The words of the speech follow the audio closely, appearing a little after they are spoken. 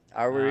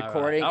Are we All right.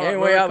 recording? All right,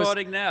 Anyway, we're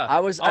recording now. I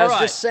All was right.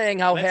 just saying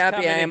how Let's happy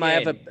come I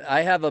in am. again.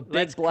 I have a big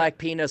Let's. black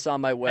penis on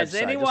my Has website. Just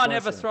anyone want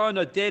ever to say. thrown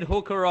a dead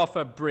hooker off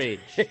a bridge?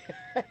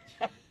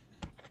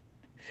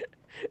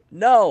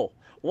 No.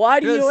 Why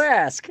do you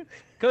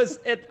Because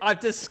ask? I've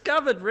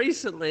discovered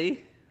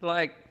recently,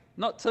 like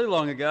not too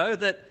long ago,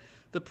 that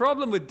the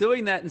problem with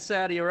doing that in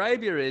Saudi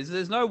Arabia is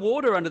there's no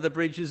water under the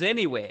bridges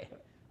anywhere.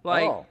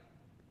 Like, Oh.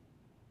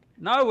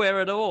 nowhere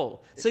at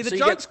all. See, the So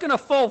you get joke's gonna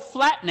fall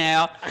flat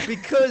now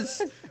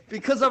because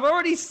I've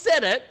already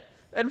said it,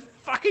 and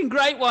fucking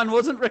Great One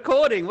wasn't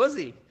recording, was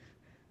he?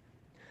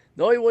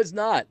 No, he was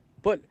not.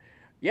 But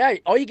yeah,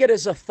 all you get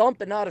is a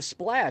thump and not a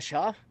splash,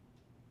 huh?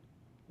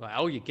 Well,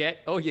 all you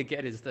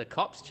get is the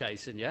cops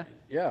chasing you.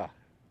 Yeah.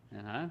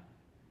 You know,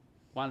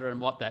 wondering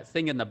what that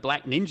thing in the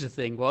Black Ninja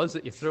thing was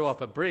that you threw off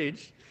a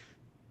bridge.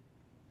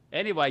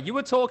 Anyway, you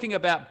were talking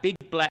about big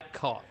black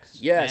cocks.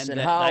 Yes, and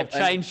that how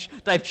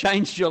they've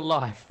changed your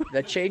life.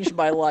 that changed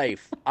my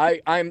life.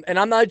 I'm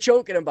not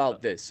joking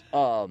about this.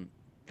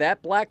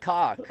 That black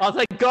cock. Oh,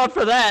 thank God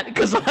for that,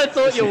 because I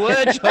thought you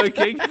were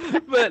joking.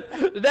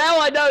 But now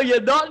I know you're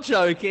not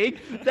joking.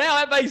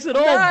 Now it makes it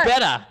all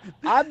better.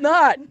 I'm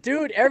not,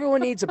 dude. Everyone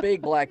needs a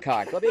big black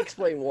cock. Let me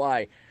explain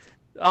why.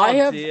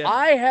 Oh, dear.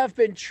 I have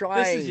been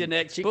trying. This is your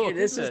next book.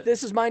 This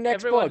is my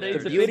next Everyone book.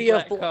 needs The a beauty big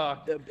of black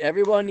cock.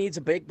 everyone needs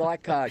a big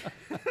black cock.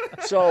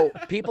 So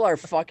people are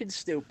fucking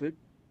stupid,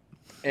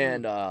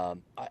 and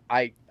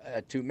I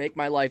to make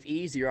my life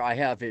easier, I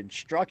have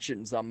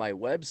instructions on my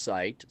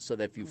website so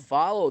that if you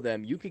follow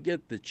them, you could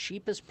get the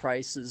cheapest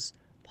prices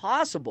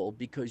possible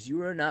because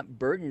you are not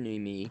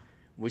burdening me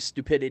with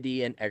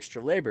stupidity and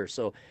extra labor.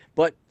 So,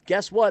 but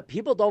guess what?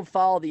 People don't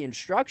follow the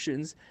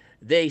instructions.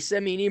 They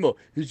send me an email.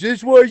 Is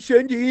this why I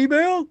send the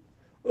email?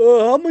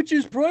 How much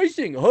is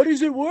pricing? How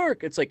does it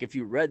work? It's like if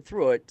you read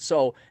through it.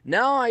 So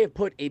now I have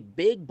put a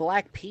big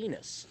black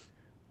penis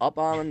up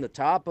on the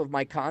top of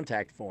my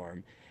contact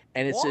form.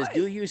 And it says, Why?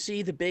 do you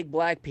see the big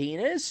black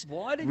penis?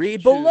 Why did you Read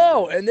choose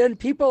below. this? And then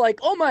people are like,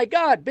 oh my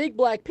God, big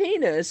black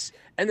penis.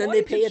 And then Why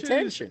they did you pay choose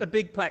attention. a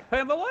big black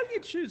pen, but why did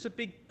you choose a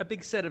big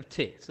set of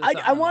tits? Or I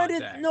something wanted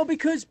like that? no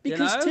because You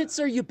know? tits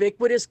are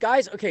ubiquitous,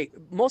 guys. Okay,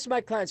 most of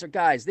my clients are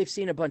guys. They've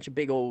seen a bunch of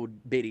big old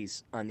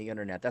biddies on the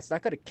internet. That's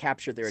not going to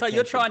capture their So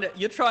attention.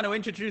 you're trying to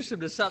introduce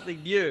them to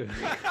something new.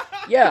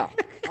 Yeah,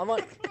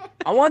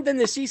 I want them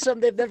to see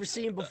something they've never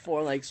seen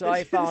before. Like, so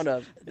I found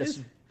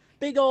this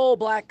big old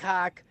black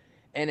cock,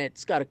 and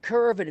it's got a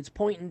curve and it's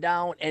pointing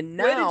down. And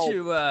now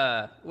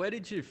Where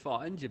did you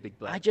find your big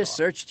black? I just cock?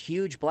 searched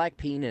huge black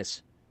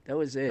penis. That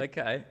was it.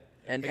 Okay.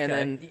 And Okay.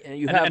 then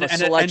you And- have and- a and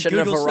selection of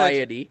Google search-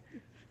 variety.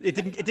 It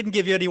didn't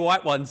give you any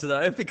white ones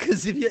though,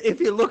 because if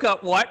you look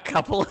up white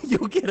couple,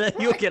 you'll get an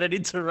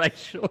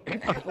interracial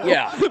couple.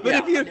 Yeah,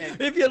 But yeah.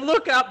 if you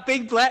look up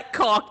big black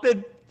cock,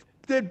 then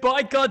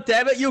by God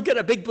damn it, you'll get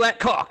a big black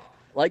cock.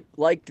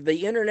 Like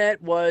the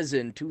internet was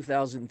in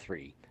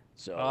 2003.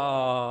 So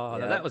Oh,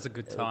 yeah. that was a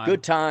good time.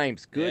 Good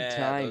times. Good Yeah,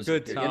 times. those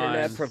Good The times.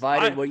 internet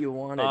provided I- what you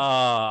wanted.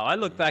 I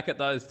look back at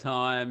those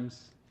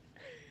times.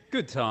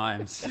 Good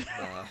times.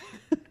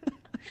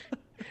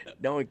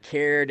 No one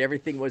cared.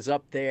 Everything was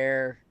up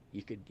there.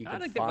 You could I don't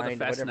find get what the whatever you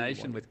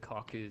fascination wanted. with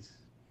cock is.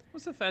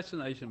 What's the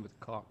fascination with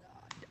cock?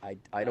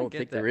 I don't get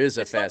think that. there is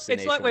a It's like- fascination.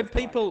 It's like when with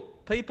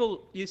cock.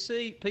 people you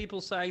see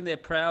people saying they're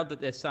proud that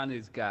their son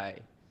is gay.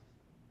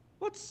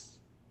 What's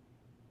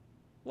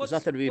There's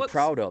nothing to be what's-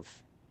 proud of.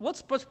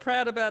 What's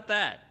proud about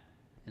that?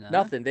 You know?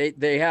 Nothing.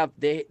 They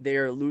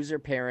are loser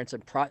parents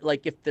and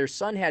like if their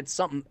son had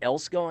something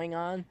else going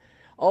on.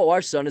 Oh,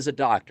 our son is a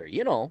doctor.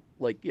 You know,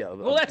 like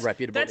Well, a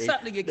reputable. that's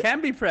something you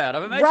can be proud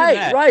of. Imagine Right,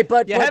 that. right,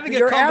 but- you're but having a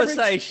your average-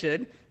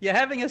 conversation. You're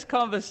having a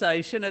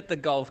conversation at the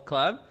golf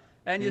club,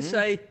 and Mm-hmm. you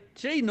say,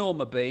 "Gee,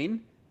 Norma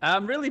Bean,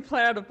 I'm really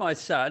proud of my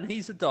son.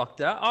 He's a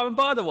doctor. Oh, and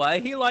by the way,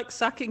 he likes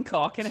sucking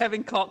cock and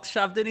having cock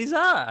shoved in his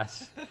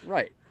ass."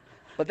 Right.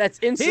 But that's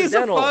Here's a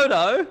incidental.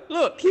 photo.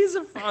 Look, here's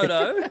a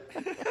photo.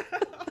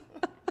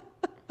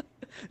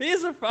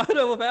 Here's a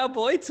photo of our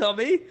boy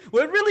Tommy.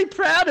 We're really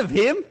proud of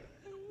him.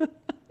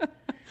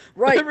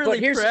 Right, We're really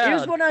but here's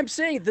proud. what I'm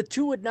saying: the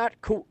two would not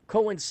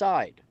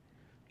coincide.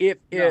 If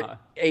No.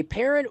 a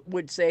parent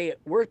would say,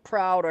 "We're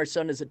proud our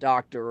son is a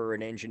doctor or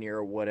an engineer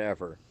or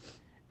whatever,"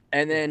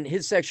 and then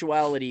his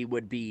sexuality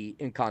would be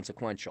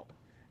inconsequential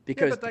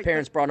because but the like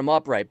parents brought him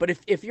up right. But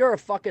if you're a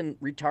fucking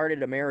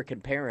retarded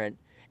American parent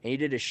and you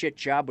did a shit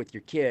job with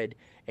your kid,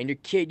 and your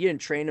kid, you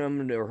didn't train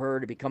him or her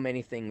to become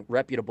anything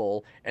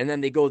reputable, and then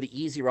they go the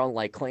easy route,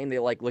 like claim they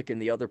like licking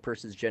the other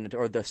person's genital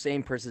or the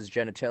same person's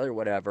genitalia or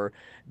whatever,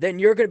 then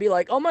you're going to be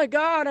like, oh my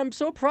God, I'm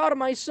so proud of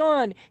my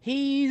son.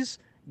 He's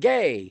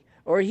gay,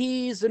 or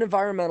he's an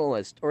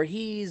environmentalist, or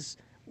he's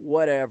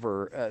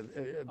whatever.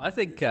 I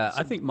think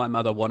my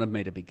mother wanted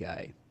me to be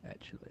gay.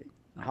 Actually,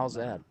 How's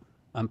that?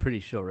 I'm pretty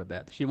sure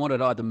about that. She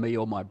wanted either me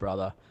or my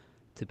brother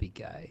to be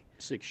gay.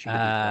 She could be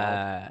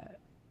proud.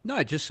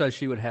 No, just so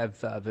she would have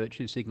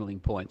virtue signaling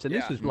points. And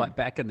this Yeah. was like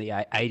back in the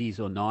 80s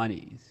or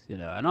 90s, you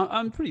know. And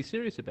I'm pretty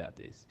serious about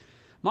this.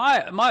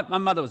 My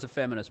mother was a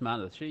feminist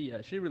mother. She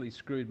really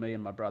screwed me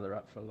and my brother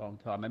up for a long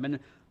time. I mean,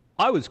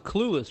 I was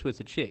clueless with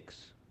the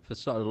chicks for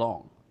so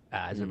long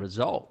as a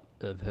result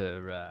of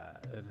her.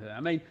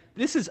 I mean,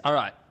 this is all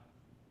right.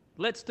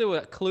 Let's do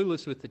a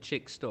clueless with the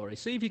chicks story.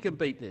 See if you can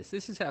beat this.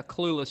 This is how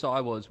clueless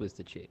I was with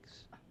the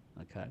chicks.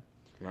 Okay.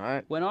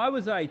 Right. When I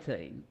was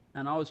 18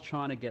 and I was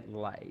trying to get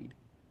laid,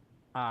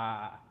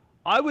 I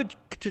would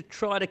to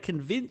try to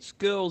convince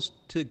girls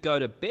to go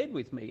to bed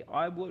with me.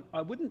 I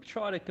wouldn't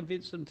try to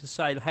convince them to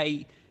say,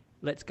 "Hey,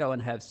 let's go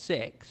and have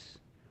sex."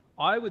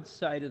 I would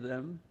say to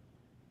them,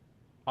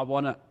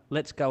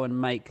 let's go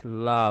and make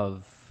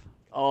love.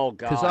 Oh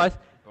Because God.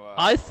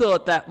 I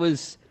thought that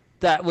was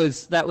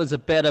a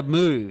better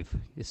move.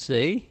 You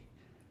see,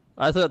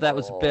 I thought that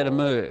was a better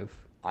move.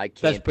 I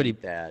can't That's pretty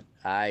beat that.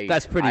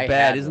 That's pretty I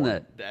bad, had isn't one.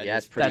 it? That Yeah,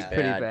 is it's pretty That's bad.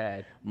 pretty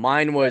bad.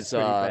 Mine was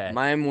That's pretty bad.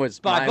 mine was.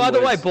 But mine by the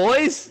way, was-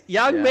 boys,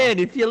 young Yeah. men,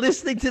 if you're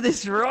listening to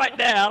this right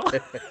now,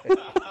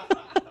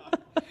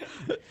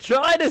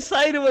 try to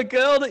say to a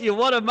girl that you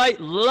want to make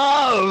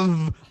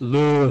love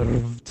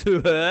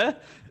to her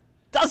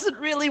doesn't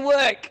really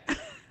work.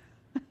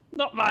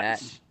 Not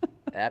much.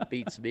 That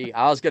beats me.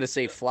 I was gonna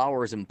say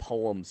flowers and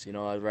poems. You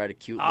know, I'd write a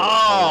cute. Little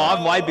Oh, poem.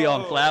 I'm way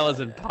beyond flowers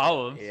and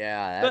poems.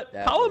 Yeah, But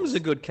that poems was- are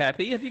good,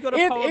 Cappy. Have you got a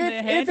If- poem if- there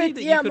if handy it-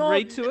 that yeah, you could no,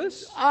 read to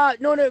us?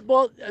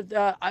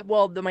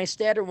 No. My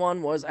standard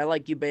one was I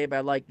like you, babe. I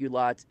like you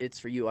lots. It's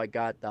for you. I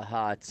got the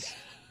hots.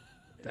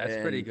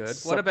 That's pretty And good.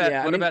 so- What about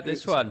yeah, I mean,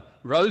 this one?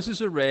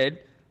 Roses are red,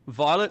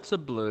 violets are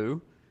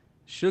blue,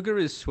 sugar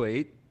is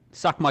sweet.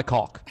 Suck my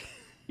cock.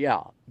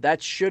 Yeah,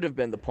 that should have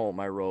been the poem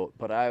I wrote,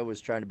 but I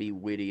was trying to be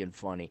witty and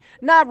funny.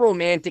 Not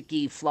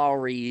romantic-y,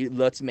 flowery,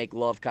 let's make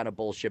love kind of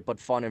bullshit, but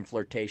fun and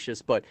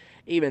flirtatious. But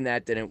even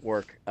that didn't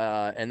work.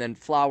 And then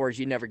flowers,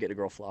 you never get a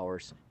girl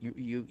flowers. You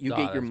No, get your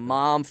that's good.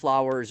 mom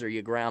flowers or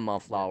your grandma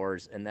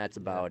flowers, and that's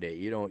about it.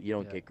 You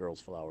don't get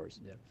girls flowers.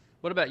 Yeah.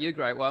 What about you,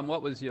 Great One?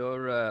 What was your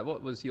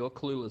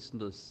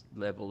cluelessness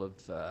level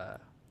of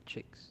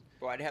chicks?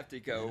 Well, I'd have to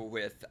go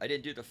with, I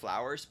didn't do the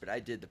flowers, but I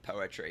did the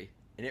poetry.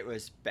 And it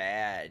was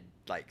bad,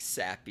 like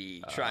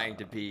sappy, trying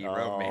to be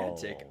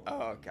romantic.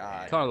 Oh,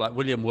 God. Kind of like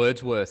William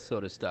Wordsworth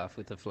sort of stuff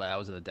with the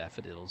flowers and the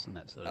daffodils and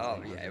that sort of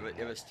Oh, thing. yeah,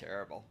 it was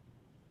terrible.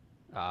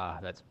 Ah,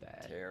 that's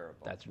bad.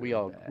 Terrible. That's We really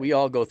all bad. we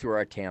all go through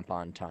our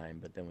tampon time,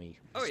 but then we.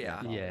 Oh,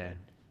 yeah.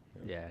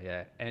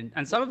 Yeah.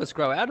 And some of us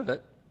grow out of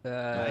it.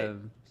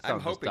 Some I'm of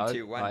us hoping don't.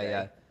 to one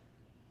day.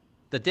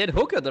 The dead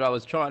hooker that I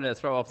was trying to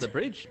throw off the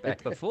bridge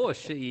back before,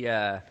 she,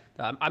 I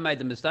made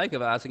the mistake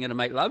of asking her to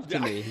make love to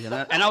me, you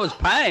know, and I was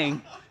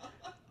paying.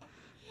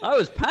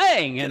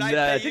 Can And I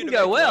pay it you didn't to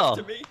go make well. love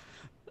to me?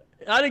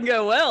 I didn't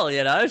go well,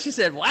 you know. She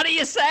said, "What are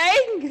you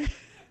saying?"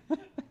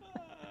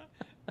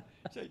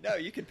 So, no,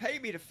 you can pay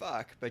me to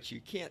fuck, but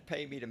you can't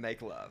pay me to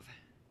make love.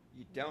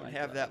 You don't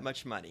have that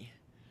much money.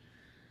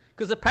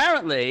 Because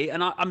apparently,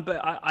 and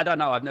I don't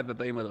know, I've never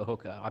been with a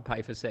hooker. I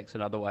pay for sex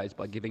in other ways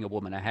by giving a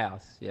woman a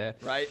house, yeah.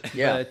 Right?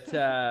 Yeah. But,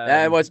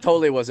 That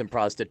wasn't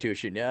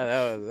prostitution. Yeah,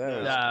 that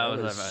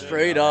was was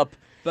straight up.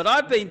 But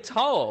I've been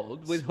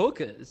told with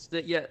hookers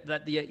that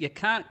you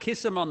can't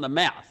kiss them on the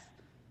mouth.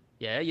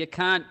 Yeah, you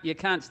can't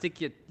stick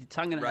your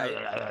tongue in. Right.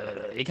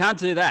 You can't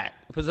do that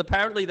because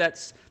apparently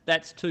that's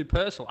too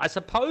personal. I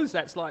suppose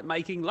that's like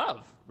making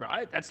love,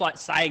 right? That's like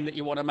saying that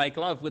you want to make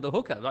love with a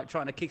hooker, like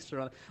trying to kiss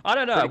her. I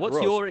don't know. Pretty What's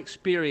gross. your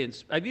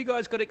experience? Have you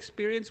guys got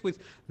experience with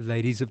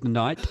ladies of the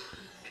night?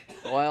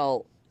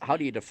 Well, how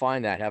do you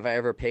define that? Have I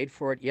ever paid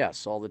for it?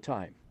 Yes, all the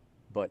time,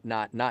 but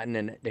not in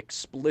an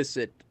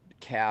explicit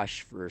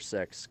cash for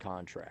sex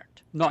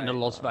contract. Not in a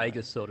Las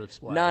Vegas sort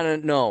of way. No.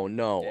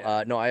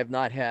 Yeah. No, I have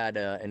not had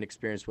an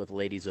experience with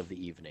ladies of the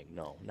evening.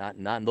 No, not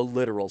in the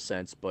literal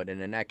sense, but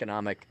in an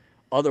economic,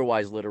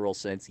 otherwise literal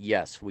sense.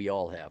 Yes, we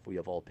all have. We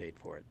have all paid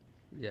for it.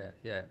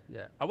 Yeah.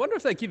 I wonder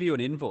if they give you an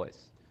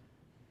invoice.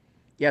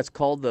 Yeah, it's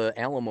called the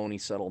alimony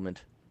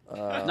settlement.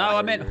 No,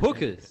 I meant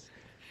hookers.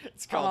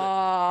 It's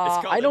called,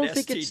 it's called I don't an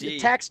think it's STD. a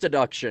tax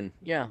deduction.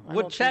 Yeah. I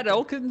Would don't Chad think-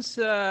 Elkins,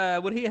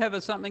 would he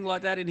have something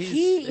like that in his...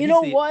 You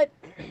know what?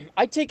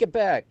 I take it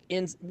back.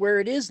 In where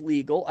it is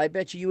legal, I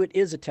bet you it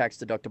is a tax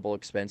deductible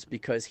expense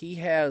because he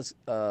has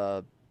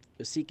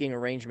seeking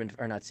arrangement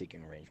or not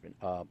seeking arrangement,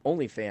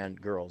 OnlyFans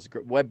girls,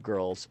 web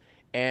girls,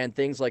 and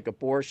things like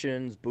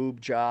abortions,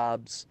 boob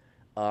jobs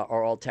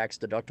are all tax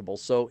deductible.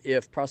 So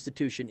if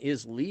prostitution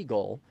is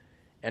legal,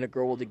 and a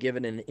girl will be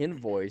given an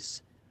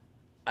invoice,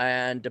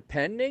 and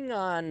depending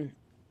on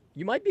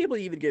you might be able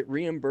to even get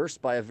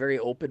reimbursed by a very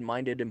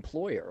open-minded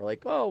employer.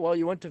 Like, oh, well,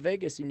 you went to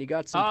Vegas and you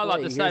got some Oh, like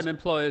play. the Here's- same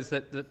employers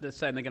that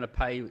saying they're going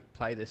to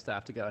pay their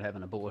staff to go and have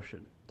an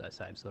abortion. Those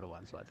same sort of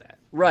ones like that.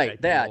 Right,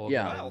 JP that, Morgan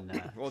yeah.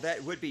 and, Well,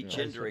 that would be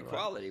gender sort of like-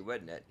 equality,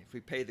 wouldn't it? If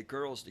we pay the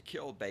girls to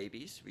kill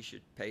babies, we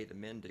should pay the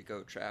men to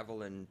go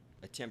travel and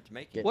attempt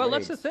making. Get Well, laid.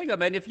 that's the thing. I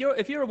mean, if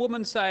you're a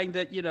woman saying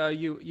that you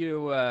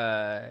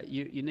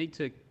need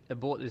to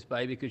abort this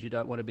baby because you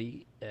don't want to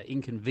be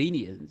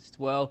inconvenienced,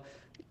 well,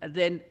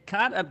 then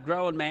can't a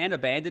grown man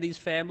abandon his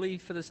family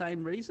for the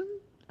same reason?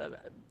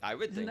 I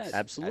would think that- so.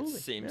 Absolutely, That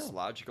seems yeah.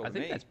 logical I to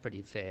think me. that's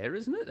pretty fair,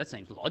 isn't it? That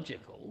seems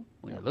logical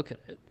when you look at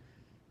it.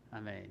 I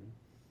mean,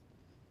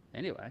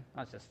 Anyway,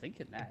 I was just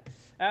thinking that.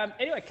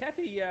 Anyway,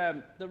 Kathy,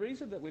 the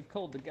reason that we've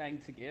called the gang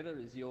together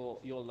is your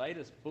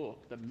latest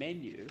book, The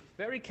Menu.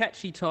 Very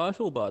catchy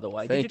title, by the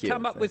way. Thank Did you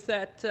come up with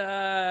that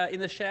in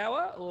the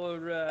shower, or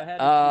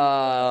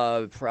how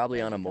did you...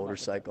 Probably on a come up with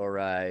motorcycle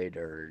ride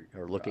or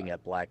looking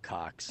at black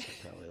cocks.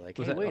 Probably like,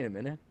 Was hey, that- wait a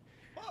minute.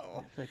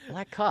 Oh. It's like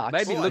black cocks.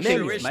 Maybe Oh, I looking-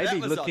 sure wish that maybe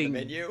was on the looking-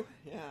 menu.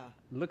 Yeah.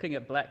 looking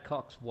at black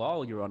cocks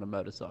while you're on a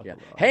motorcycle Yeah.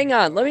 ride? Hang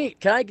on.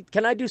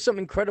 Can I do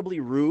something incredibly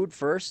rude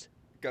first?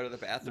 Go to the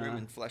bathroom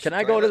and flush. Can the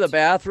I go to the toilets?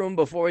 bathroom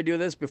before we do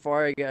this?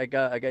 Before I get the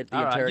All right,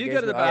 interrogation? you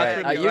go to the All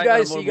right, bathroom. you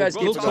guys we'll get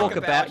We'll to talk going.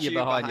 about you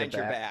behind your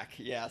your back.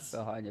 Yes.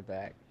 Behind your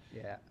back.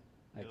 Yeah.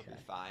 It'll Okay. be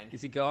fine.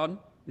 Is he gone?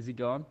 Is he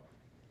gone?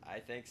 I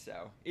think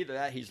so. Either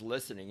that, he's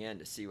listening in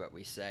to see what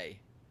we say.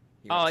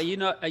 He Oh, wants- are you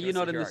not wants to in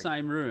hear the our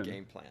same room?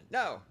 Game plan.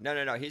 No.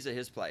 He's at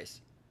his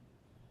place.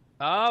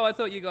 Oh, I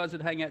thought you guys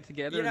would hang out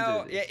together. You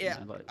know, and do this, yeah.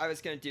 you know, like- I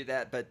was going to do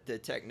that, but the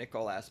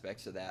technical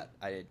aspects of that,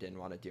 I didn't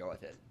want to deal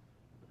with it.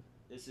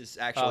 This is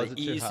actually is it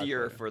too hard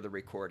easier for you? for the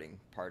recording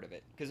part of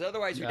it, because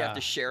otherwise we'd have Ah.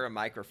 to share a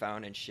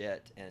microphone and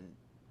shit, and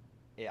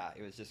yeah,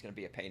 it was just going to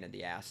be a pain in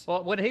the ass.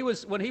 Well, when he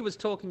was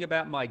talking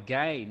about my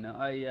gain,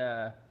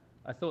 I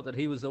thought that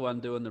he was the one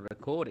doing the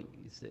recording.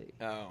 You see.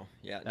 Oh,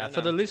 yeah.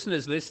 For the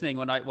listeners listening,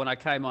 when I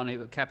came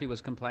on, Cappy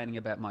was complaining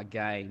about my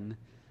gain,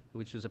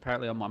 which was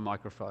apparently on my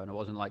microphone. It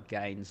wasn't like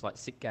gains, like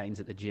sick gains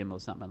at the gym or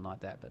something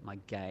like that, but my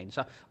gain.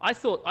 So I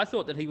thought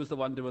that he was the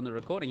one doing the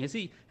recording. Has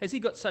he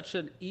got such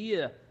an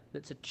ear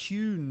that's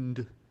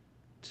attuned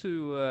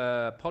to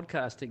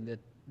podcasting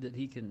that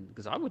he can?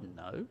 Because I wouldn't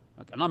know,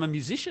 and I'm a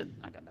musician.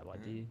 I got no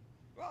idea.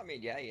 Well, I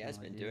mean, yeah, he has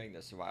No been idea. doing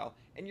this a while,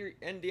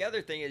 and the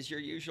other thing is you're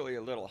usually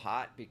a little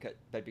hot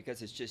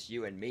because it's just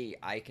you and me,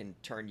 I can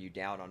turn you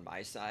down on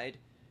my side,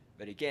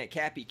 but again,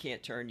 Cappy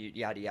can't turn you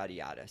yada yada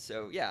yada.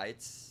 So yeah,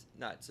 it's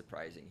not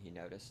surprising he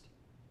noticed.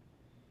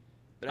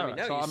 But I mean, Alright,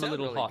 no, so you I'm a sound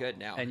little really hot, good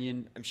now.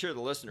 and I'm sure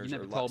the listeners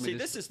never are. told me See,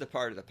 this- this is the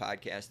part of the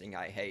podcasting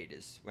I hate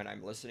is when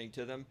I'm listening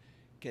to them.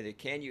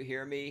 Can you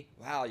hear me?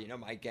 Wow,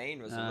 my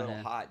gain was a little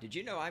yeah. hot. Did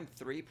you know I'm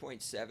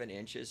 3.7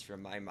 inches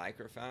from my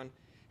microphone?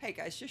 Hey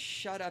guys, just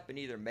shut up and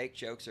either make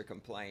jokes or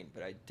complain,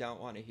 but I don't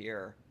want to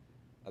hear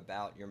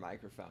about your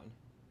microphone.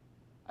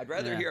 I'd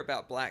rather Yeah. hear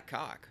about black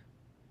cock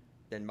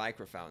than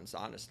microphones,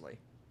 honestly.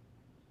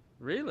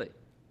 Really?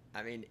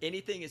 I mean,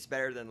 anything is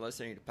better than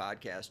listening to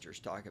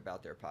podcasters talk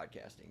about their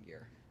podcasting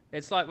gear.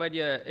 It's like when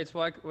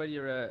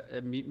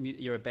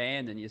you're a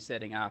band and you're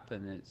setting up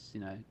and it's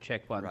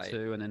check 1 Right.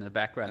 2 and in the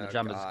background Oh, the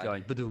drummer's God.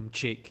 going ba-doom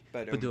chick,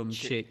 Ba-doom ba-doom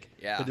chick. chick,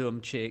 Yeah.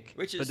 ba-doom chick,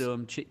 Which is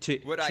ba-doom chick,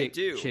 chick, what I chick,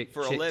 do chick,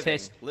 for a chick, living,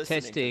 test,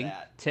 listening to testing,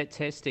 that.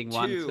 testing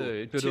 1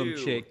 2, ba-doom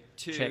two, chick,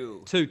 two, check,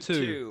 two,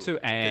 2 'cause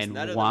and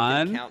none of them can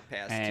 1 count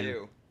past and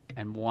two.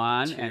 and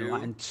 1 and Two,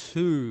 1 and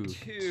 2.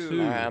 two.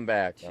 All right, I'm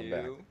back. I'm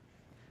back. Two.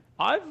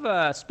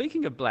 I've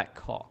speaking of black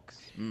cocks,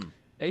 Mm.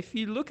 if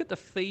you look at the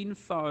Fiend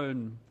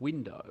Phone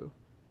window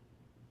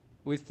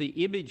with the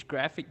image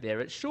graphic there,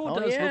 it sure Oh,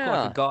 does look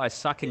yeah. like a guy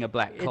sucking a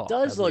black It cock.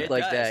 does doesn't look it?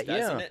 like does, that,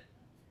 doesn't yeah. it?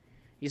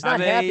 He's I not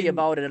happy mean-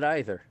 about it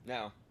either.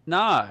 No.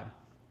 No,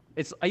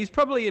 he's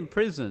probably in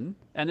prison,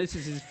 and this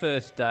is his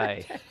first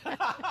day.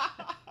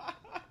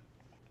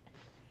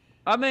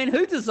 I mean,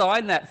 who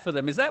designed that for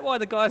them? Is that why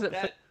the guys at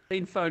That-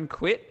 Fiend Phone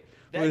quit?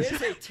 That Was-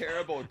 is a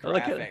terrible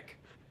Look at- graphic.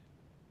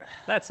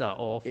 That's an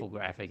awful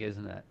graphic,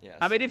 isn't it? Yes,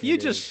 I mean, if it you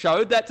just is.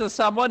 showed that to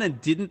someone and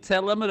didn't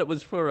tell them that it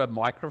was for a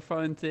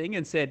microphone thing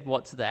and said,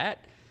 "What's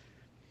that?"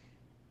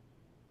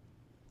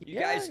 You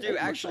Yeah, guys it do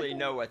looks actually like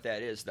know what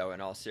that is, though,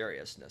 in all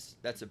seriousness.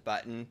 That's a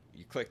button.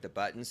 You click the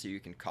button so you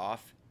can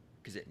cough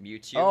because it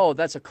mutes you. Oh,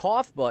 that's a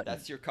cough button.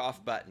 That's your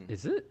cough button.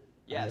 Is it?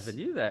 Yes. I never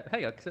knew that.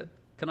 Hey,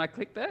 can I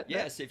click that?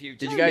 Yes, if you Did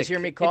just... you guys hear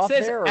me It cough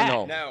says there or act.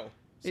 no? No.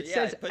 So, It yeah,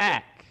 says put the-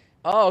 ack.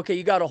 Oh, okay.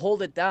 You got to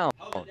hold it down.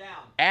 Hold it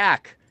down.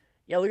 Ack.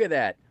 Yeah, look at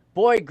that.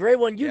 Boy, great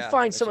one. You Yeah,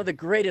 find that's some of the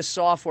greatest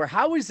software.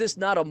 How is this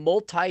not a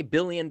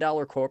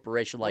multi-billion-dollar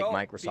corporation like Well,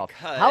 Microsoft?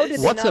 because- How did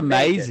they What's not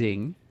make it?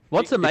 amazing?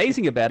 What's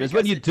amazing about it is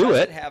when because you it do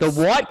doesn't it, have the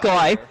white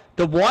guy, either.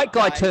 the white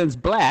guy Guy- turns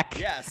black,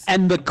 Yes.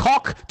 and the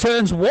cock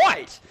turns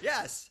white.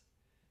 Yes.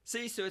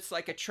 See, so it's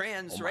like a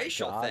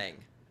transracial God. thing.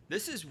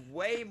 This is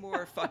way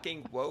more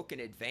fucking woke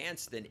and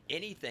advanced than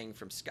anything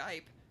from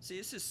Skype. See,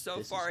 this is so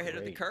This far is ahead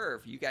of the great.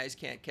 curve. You guys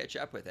can't catch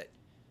up with it.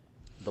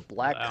 The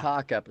Black Wow.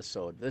 Cock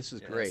episode. This is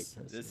great.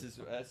 Yes, This is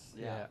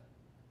yeah.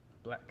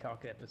 Black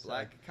cock episode.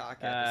 Black cock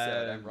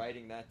episode. I'm Um,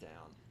 writing that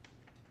down.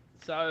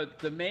 So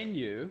the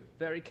menu,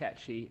 very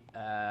catchy.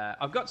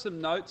 I've got some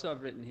notes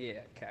I've written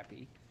here,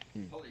 Cappy.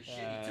 Holy shit!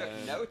 You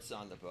took notes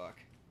on the book.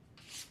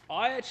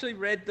 I actually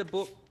read the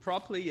book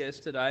properly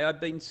yesterday. I've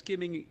been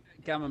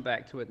coming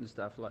back to it and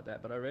stuff like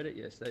that, but I read it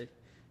yesterday.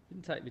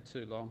 Didn't take me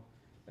too long.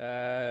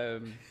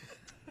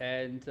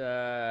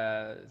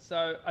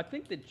 So I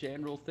think the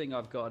general thing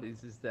I've got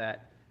is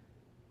that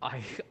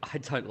I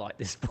don't like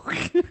this book.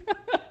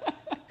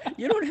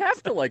 You don't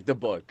have to like the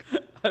book.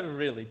 I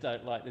really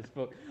don't like this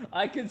book.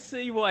 I can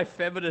see why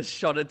feminists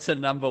shot it to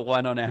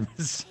 #1 on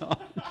Amazon.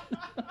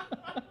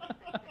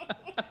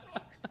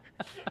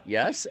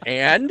 Yes,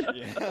 and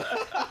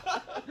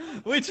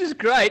Which is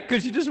great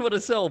because you just want to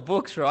sell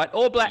books, right?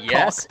 Or black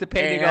Yes, cock,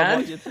 depending on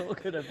and- what you're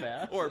talking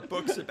about. Or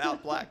books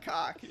about black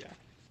cock. Yeah.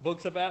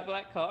 Books about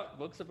black cock,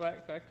 books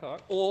about black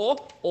cock.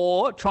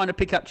 Or trying to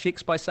pick up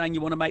chicks by saying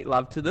you want to make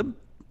love to them.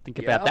 Think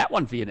about Yep. that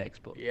one for your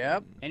next book.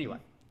 Yep. Anyway.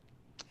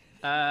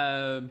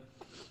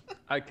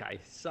 Okay,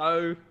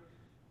 so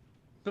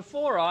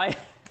before I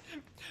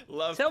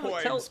Love Tell me-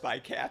 Poems tell- by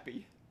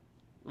Cappy.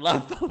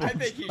 love I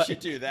think you should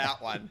do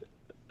that one.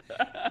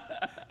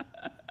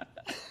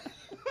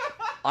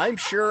 I'm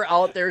sure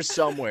out there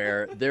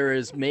somewhere there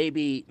is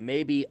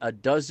maybe a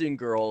dozen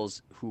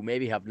girls who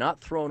maybe have not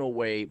thrown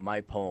away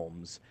my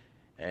poems.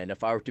 And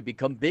if I were to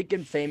become big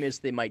and famous,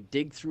 they might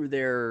dig through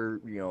their,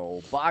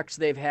 box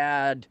they've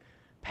had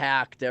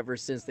packed ever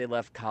since they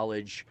left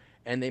college,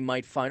 and they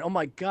might find, oh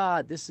my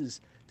God, this is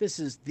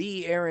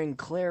the Aaron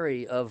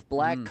Clary of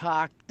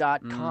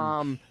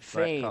blackcock.com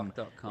fame.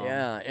 Blackcock.com.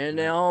 Yeah, and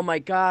oh my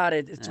God,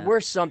 it's Yeah.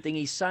 worth something.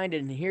 He signed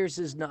it, and here's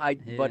his. But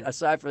Yeah.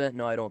 aside from that,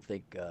 no, I don't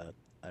think.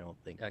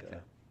 Okay.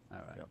 All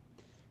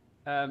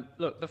right.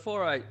 Look,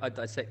 before I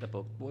dissect the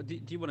book, do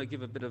you want to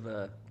give a bit of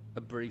a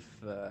brief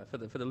for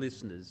the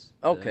listeners?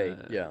 Okay,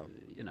 yeah.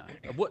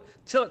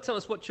 Tell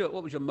us what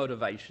was your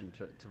motivation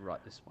to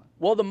write this one?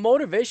 Well, the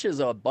motivation is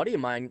a buddy of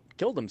mine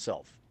killed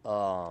himself.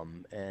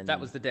 And That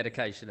was the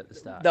dedication at the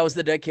start. that was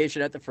the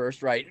dedication at the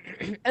first, right?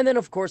 And then,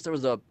 of course, there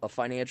was a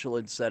financial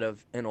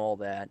incentive and all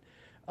that.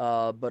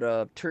 But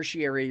a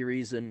tertiary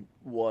reason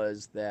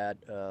was that,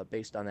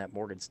 based on that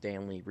Morgan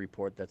Stanley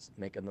report that's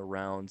making the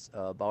rounds,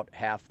 about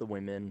half the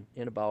women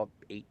in about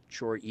 8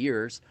 short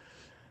years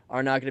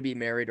are not going to be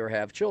married or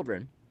have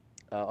children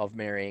of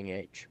marrying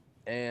age.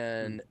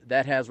 And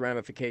that has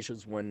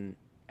ramifications when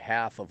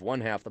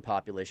one half the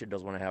population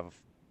doesn't want to have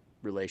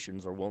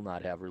relations or will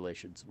not have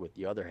relations with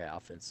the other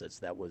half. And since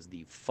that was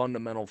the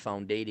fundamental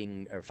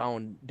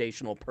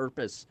foundational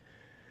purpose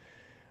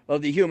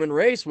of the human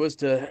race was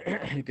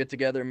to get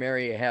together,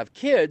 marry, have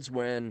kids,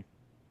 when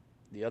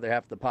the other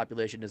half of the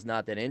population is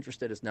not that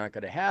interested, it's not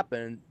going to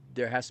happen.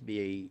 There has to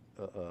be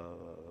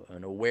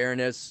an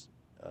awareness,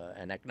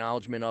 an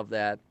acknowledgement of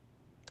that,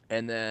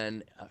 and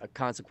then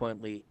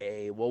consequently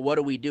what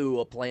do we do,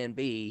 a plan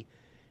B,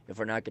 if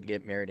we're not going to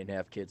get married and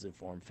have kids and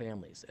form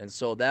families. And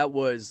so that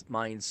was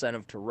my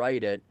incentive to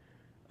write it,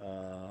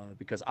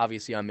 because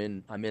obviously I'm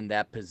in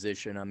that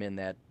position, I'm in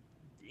that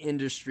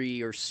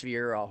industry or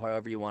sphere, or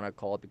however you want to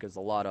call it, because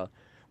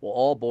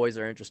all boys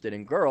are interested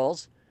in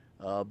girls,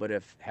 but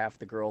if half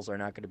the girls are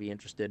not going to be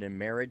interested in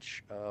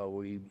marriage,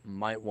 we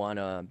might want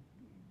to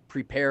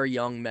prepare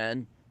young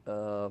men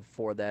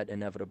for that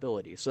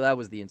inevitability. So that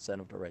was the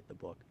incentive to write the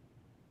book.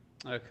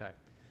 Okay.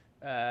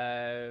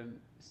 And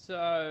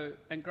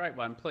great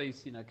one.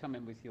 Please, come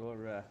in with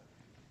your.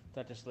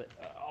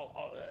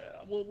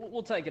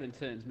 We'll take it in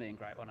turns, me and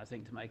Great One, I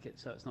think, to make it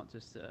so it's not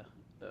just a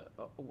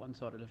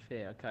one-sided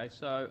affair. Okay.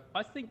 So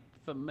I think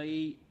for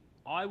me,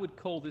 I would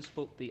call this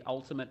book the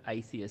ultimate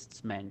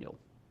atheist's manual.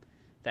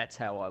 That's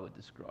how I would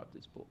describe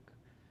this book.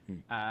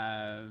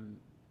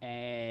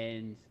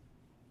 And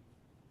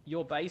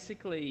you're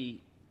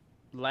basically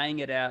laying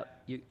it out.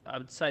 I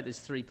would say there's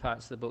 3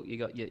 parts to the book. You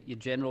got your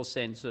general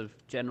sense of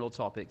general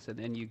topics, and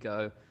then you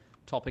go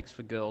topics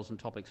for girls and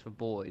topics for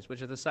boys,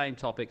 which are the same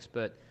topics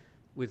but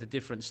with a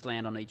different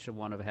slant on each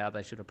one of how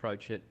they should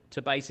approach it,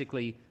 to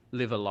basically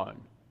live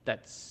alone.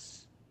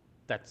 That's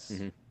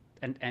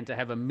and to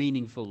have a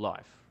meaningful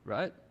life,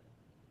 right?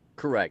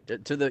 Correct.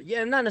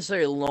 Not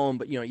necessarily alone,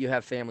 but you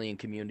have family and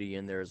community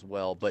in there as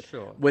well. But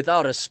Sure.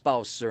 without a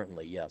spouse,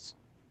 certainly, yes.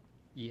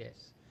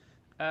 Yes.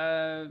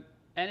 And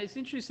it's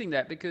interesting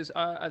that, because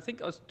I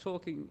think I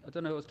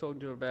don't know who I was talking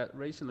to about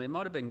recently. It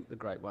might have been the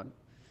Great One.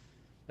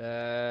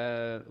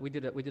 We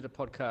did a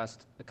podcast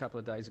a couple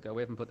of days ago.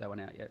 We haven't put that one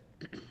out yet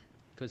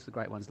because the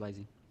Great One's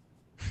lazy.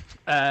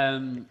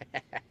 And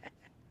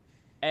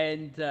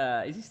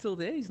is he still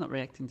there? He's not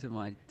reacting to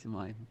my.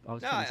 No,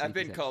 I've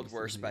been called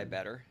worse by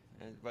better.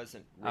 It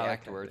wasn't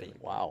react worthy.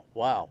 Really.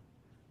 Wow.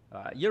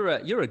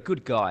 You're a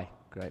good guy,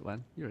 Great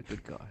One. You're a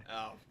good guy.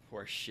 Oh,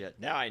 poor shit.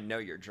 Now I know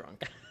you're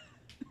drunk.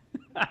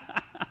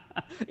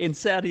 In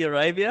Saudi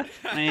Arabia?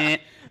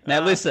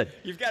 Now listen,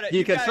 you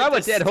can throw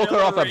a dead hooker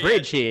off a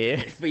bridge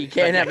here, But you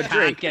can't have a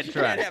drink. Get You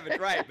drunk. can't have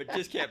it right, but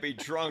just can't be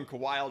drunk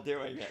while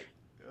doing it.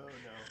 Oh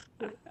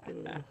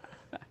no.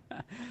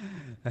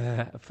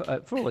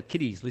 For all the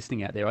kiddies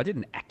listening out there, I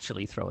didn't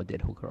actually throw a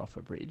dead hooker off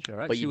a bridge. All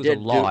right, But she you was did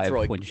alive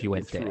when she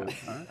went down.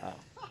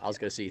 I was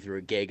going to say you threw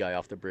a gay guy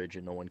off the bridge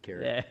and no one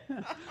cared.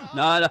 Yeah.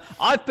 No,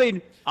 I've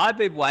been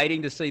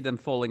waiting to see them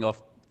falling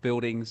off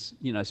buildings,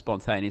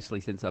 spontaneously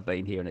since I've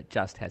been here, and it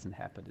just hasn't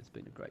happened. It's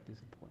been a great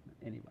disappointment.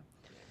 Anyway,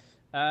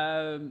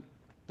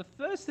 the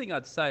first thing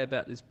I'd say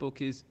about this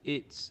book is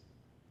it's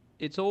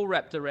all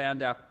wrapped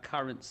around our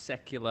current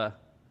secular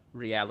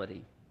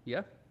reality.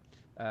 Yeah.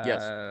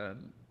 Yes.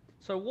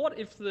 So what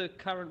if the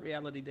current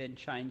reality then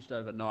changed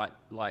overnight,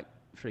 like,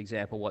 for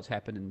example, what's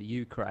happened in the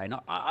Ukraine?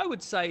 I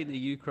would say in the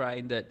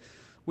Ukraine that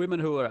women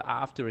who are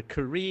after a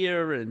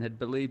career and had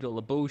believed all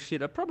the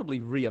bullshit are probably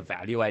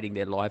reevaluating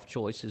their life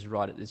choices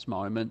right at this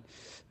moment.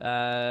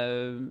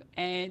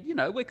 And, you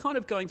know, we're kind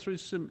of going through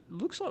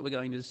looks like we're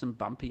going to some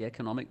bumpy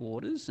economic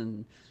waters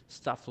and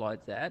stuff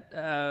like that.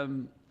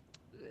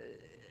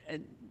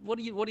 And what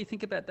do you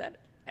think about that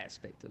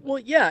aspect of it? Well,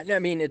 yeah, I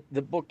mean,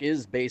 the book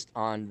is based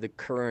on the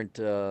current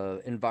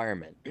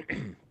environment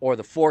or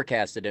the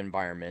forecasted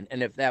environment,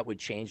 and if that would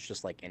change,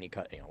 just like any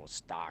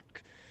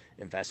stock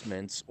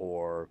investments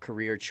or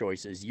career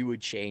choices, you would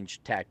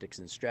change tactics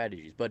and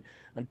strategies. But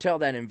until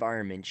that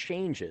environment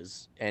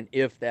changes, and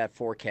if that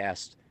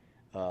forecast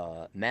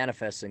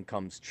manifests and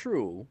comes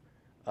true,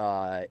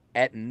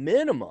 at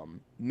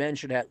minimum, men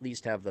should at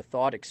least have the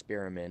thought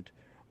experiment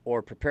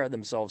or prepare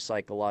themselves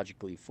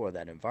psychologically for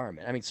that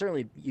environment. I mean,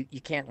 certainly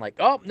you can't like,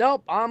 oh,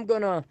 nope, I'm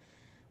going to,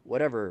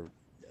 whatever,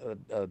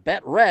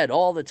 bet red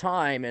all the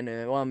time. And,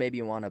 well, maybe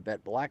you want to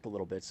bet black a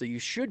little bit. So you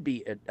should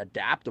be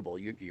adaptable.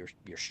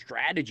 Your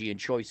strategy and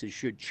choices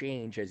should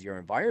change as your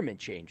environment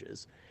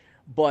changes.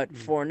 But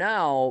for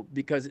now,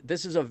 because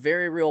this is a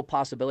very real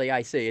possibility,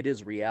 I say it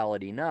is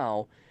reality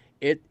now,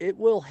 it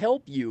will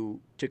help you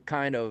to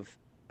kind of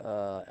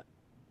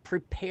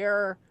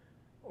prepare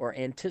or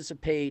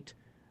anticipate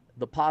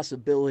the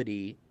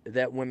possibility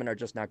that women are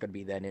just not going to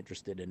be that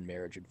interested in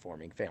marriage and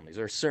forming families,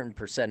 or a certain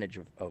percentage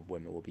of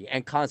women will be,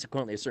 and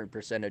consequently a certain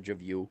percentage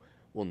of you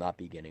will not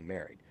be getting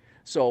married.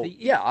 So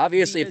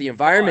obviously if the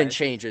environment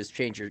changes,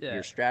 change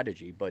your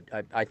strategy, but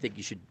I think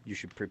you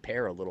should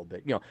prepare a little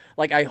bit. You know,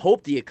 like I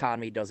hope the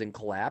economy doesn't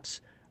collapse,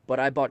 but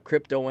I bought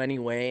crypto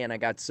anyway, and I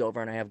got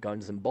silver, and I have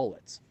guns and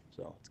bullets.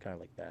 So it's kind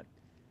of like that.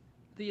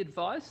 The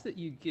advice that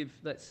you give,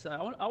 let's say,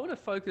 I want to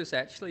focus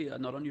actually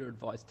not on your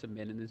advice to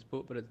men in this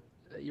book, but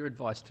your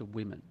advice to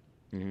women.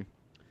 Mm-hmm.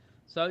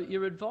 So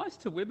your advice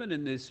to women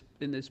in this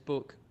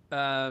book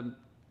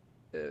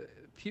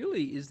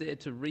purely is there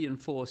to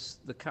reinforce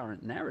the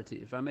current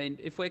narrative. I mean,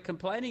 if we're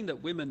complaining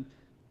that women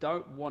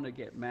don't want to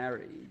get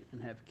married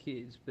and have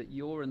kids, but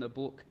you're in the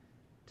book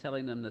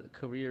telling them that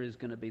career is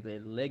going to be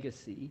their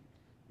legacy,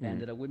 and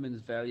that a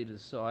women's value to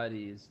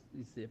society is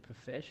their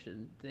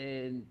profession,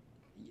 then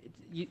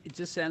it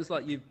just sounds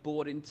like you've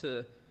bought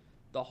into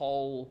the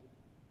whole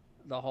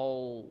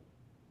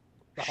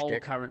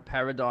current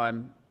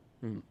paradigm.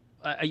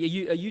 Are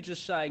you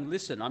just saying,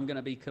 listen, I'm going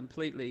to be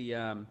completely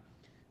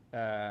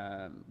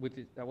with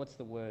it, what's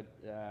the word?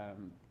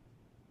 I'm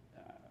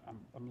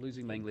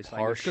losing my English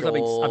language because I've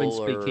been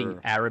speaking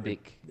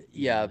Arabic.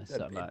 Yeah,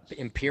 so much.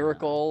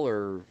 Empirical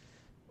or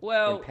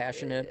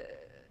impassionate.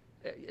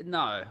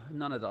 No,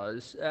 none of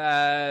those.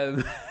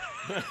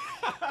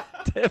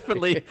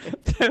 Definitely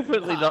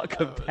not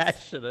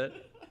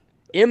compassionate.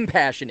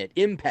 Impassionate.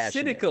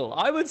 Cynical.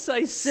 I would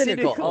say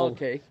cynical.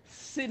 Okay.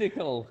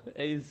 Cynical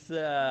is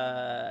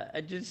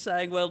just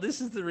saying, well,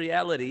 this is the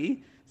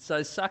reality,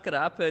 so suck it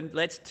up and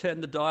let's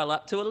turn the dial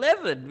up to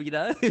 11. You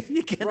know,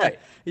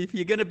 if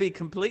you're gonna be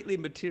completely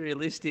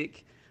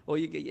materialistic, or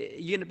you're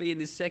going to be in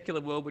this secular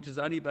world which is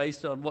only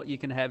based on what you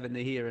can have in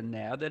the here and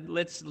now, then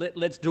let's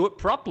do it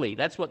properly.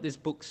 That's what this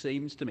book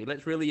seems to me.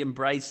 Let's really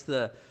embrace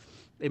the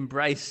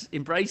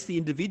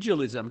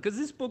individualism, because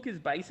this book is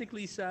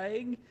basically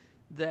saying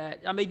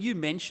that, I mean, you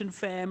mentioned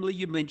family,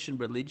 you mentioned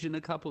religion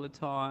a couple of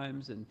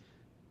times, and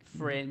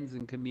friends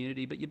and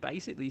community, but you're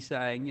basically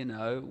saying, you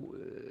know,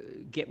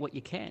 get what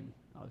you can,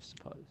 I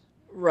suppose.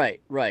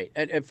 Right.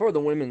 And for the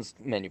women's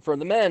menu, for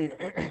the men,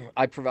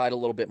 I provide a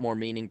little bit more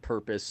meaning,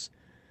 purpose,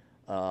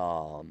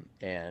 and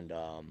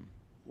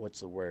what's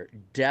the word?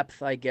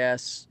 Depth, I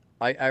guess.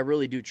 I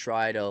really do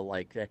try to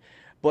like that.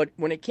 But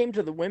when it came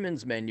to the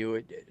women's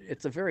menu,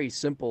 it's a very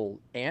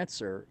simple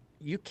answer.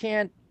 You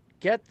can't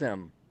get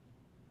them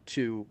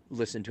to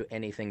listen to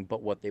anything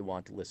but what they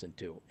want to listen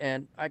to.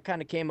 And I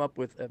kind of came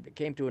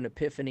to an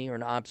epiphany or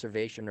an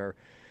observation or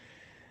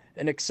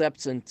an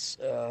acceptance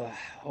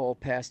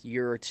past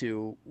year or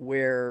two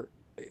where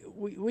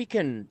we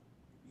can,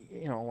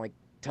 you know, like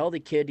tell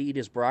the kid to eat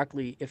his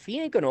broccoli. If he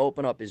ain't going to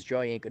open up his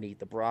jaw, he ain't going to eat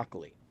the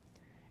broccoli.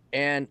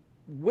 And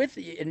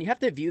you have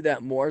to view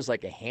that more as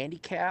like a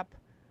handicap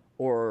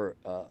or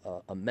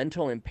a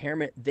mental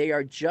impairment. They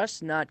are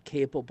just not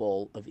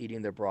capable of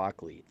eating their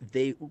broccoli.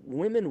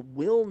 Women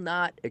will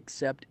not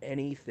accept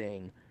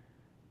anything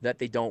that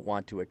they don't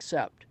want to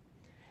accept.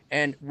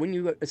 And when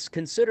you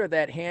consider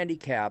that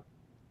handicap,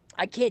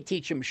 I can't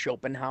teach them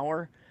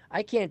Schopenhauer.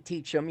 I can't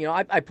teach them, you know,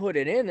 I put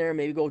it in there,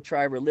 maybe go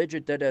try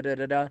religion,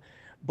 da-da-da-da-da.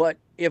 But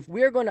if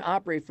we're going to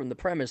operate from the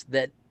premise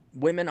that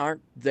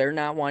they're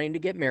not wanting to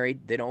get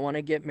married, they don't want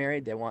to get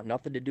married, they want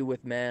nothing to do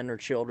with men or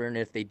children.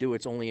 If they do,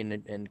 it's only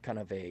in kind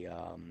of a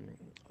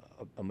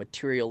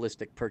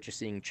materialistic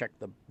purchasing, check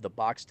the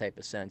box type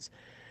of sense.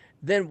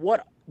 Then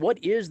what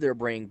is their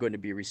brain going to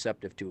be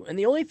receptive to? And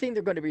the only thing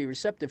they're going to be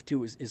receptive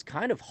to is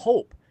kind of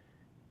hope.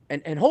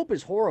 And hope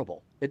is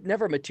horrible. It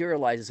never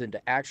materializes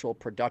into actual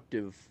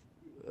productive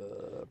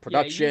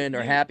production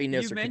or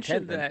happiness or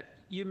contentment.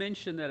 You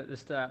mentioned that at the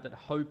start, that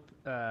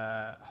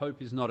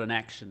hope is not an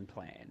action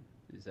plan.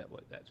 Is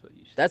that's what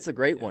you said? That's a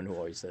great one who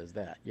always says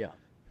that. Yeah.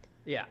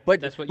 Yeah, But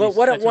that's what you. but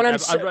what That's what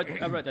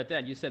I'm I wrote that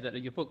down. You said that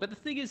in your book. But the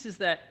thing is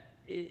that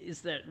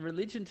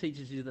religion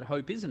teaches you that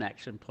hope is an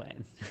action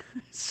plan.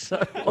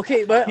 So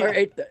okay, well, all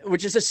right,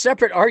 which is a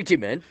separate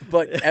argument,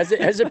 but as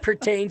it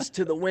pertains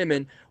to the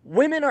women,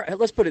 women are,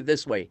 let's put it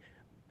this way,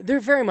 they're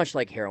very much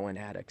like heroin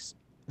addicts.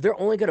 They're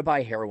only going to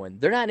buy heroin.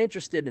 They're not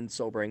interested in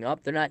sobering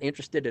up. They're not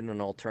interested in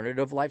an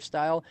alternative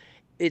lifestyle.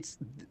 It's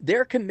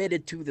they're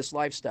committed to this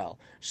lifestyle.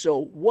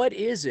 So what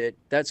is it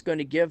that's going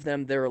to give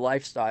them their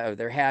lifestyle,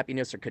 their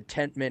happiness or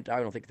contentment? I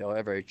don't think they'll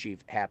ever achieve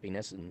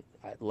happiness and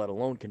let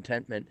alone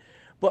contentment.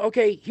 But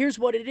okay, here's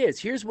what it is.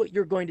 Here's what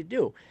you're going to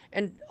do.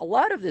 And a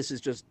lot of this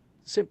is just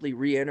simply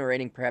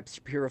reiterating, perhaps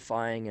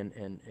purifying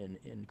and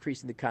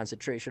increasing the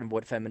concentration of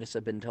what feminists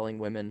have been telling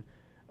women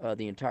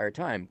the entire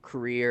time: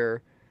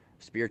 career,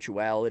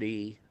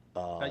 spirituality,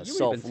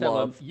 self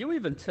love. You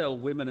even tell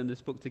women in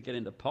this book to get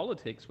into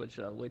politics, which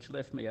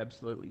left me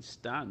absolutely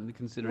stunned,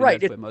 considering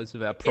Right. that's where most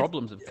of our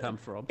problems have come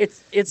from.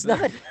 It's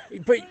not,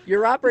 but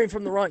you're operating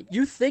from the wrong.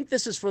 You think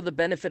this is for the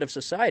benefit of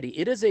society.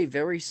 It is a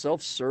very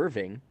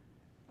self-serving.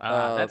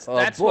 That's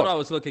book. what I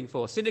was looking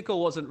for. Cynical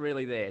wasn't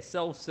really there.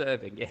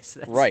 Self-serving, yes.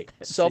 Right,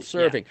 That's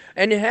self-serving,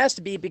 and it has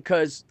to be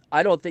because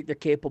I don't think they're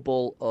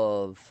capable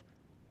of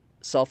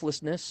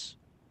selflessness,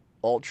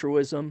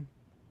 altruism,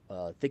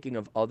 thinking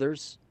of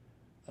others.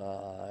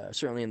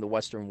 Certainly in the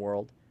Western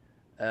world,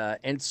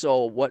 and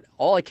so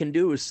all I can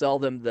do is sell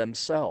them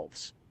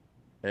themselves,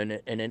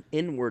 and an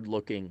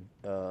inward-looking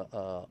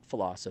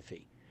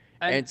philosophy,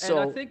 and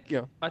so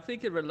I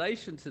think in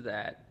relation to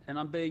that, and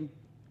I'm being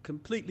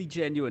completely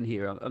genuine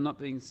here. I'm not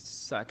being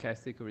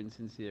sarcastic or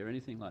insincere or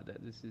anything like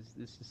that. This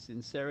is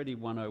Sincerity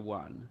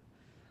 101.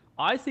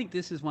 I think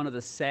this is one of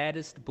the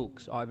saddest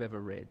books I've ever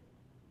read.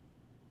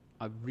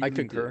 I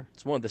concur. do.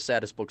 It's one of the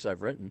saddest books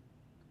I've written.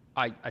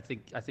 I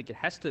think it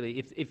has to be.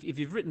 If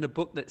you've written a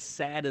book that's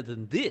sadder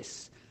than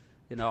this,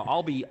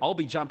 I'll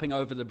be jumping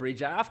over the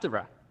bridge after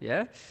her.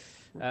 Yeah.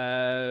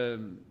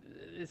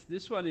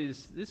 This one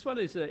is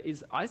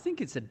I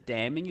think it's a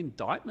damning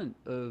indictment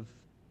of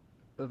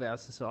our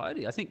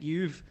society. I think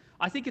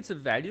it's a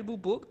valuable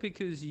book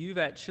because you've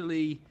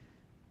actually.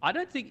 I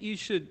don't think you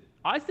should.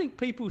 I think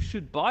people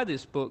should buy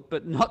this book,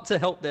 but not to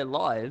help their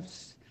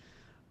lives.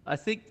 I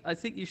think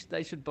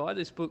they should buy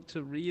this book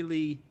to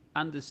really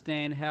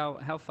understand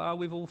how far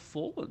we've all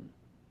fallen.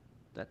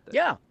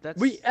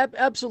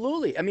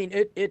 Absolutely. I mean,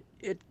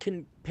 it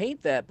can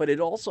paint that, but it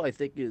also, I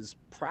think, is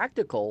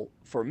practical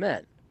for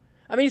men.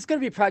 I mean, it's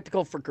going to be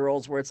practical for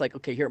girls where it's like,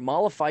 okay, here,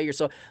 mollify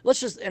yourself.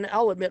 And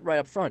I'll admit right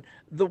up front,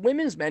 the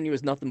women's menu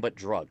is nothing but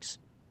drugs.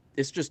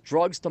 It's just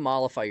drugs to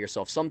mollify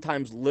yourself,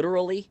 sometimes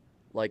literally,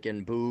 like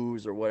in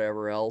booze or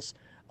whatever else,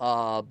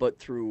 but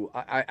through,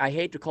 I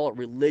hate to call it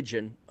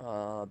religion,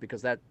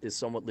 because that is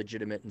somewhat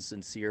legitimate and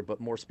sincere, but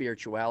more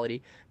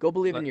spirituality. Go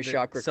believe in your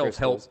chakra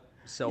crystals.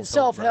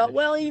 Self-help.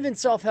 Well, even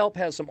self-help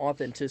has some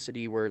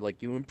authenticity where,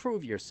 like, you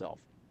improve yourself.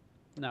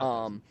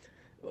 No.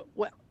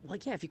 Well,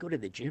 yeah, if you go to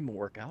the gym and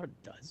work out,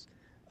 it does.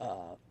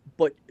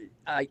 But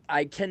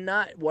I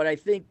cannot. What I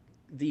think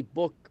the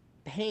book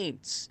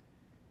paints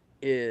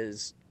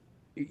is,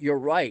 you're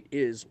right,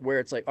 is where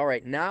it's like, all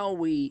right, now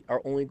we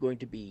are only going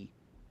to be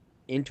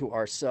into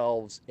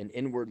ourselves and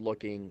inward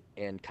looking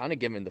and kind of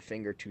giving the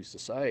finger to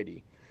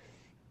society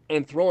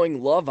and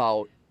throwing love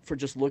out for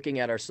just looking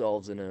at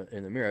ourselves in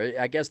the mirror.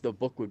 I guess the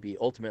book would be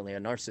ultimately a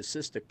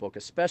narcissistic book,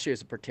 especially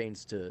as it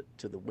pertains to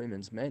the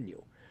women's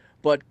menu.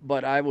 But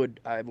I would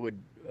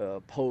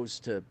pose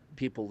to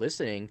people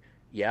listening,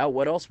 yeah,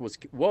 what else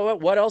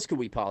could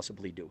we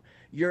possibly do?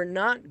 You're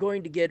not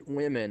going to get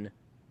women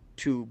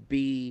to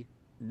be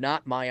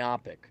not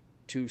myopic,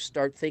 to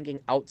start thinking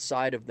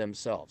outside of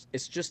themselves.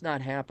 It's just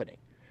not happening.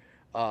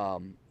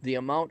 The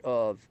amount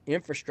of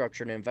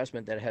infrastructure and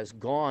investment that has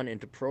gone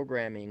into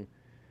programming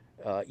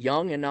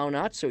young and now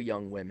not so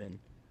young women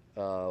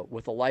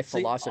with a life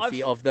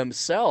philosophy of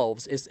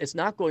themselves, it's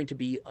not going to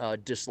be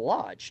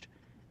dislodged.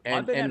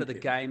 I've been out of the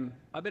game.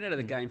 I've been out of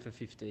the game for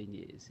 15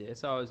 years. Yeah,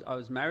 so I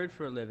was married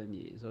for 11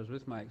 years. I was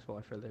with my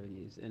ex-wife for 11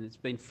 years, and it's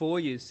been 4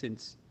 years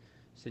since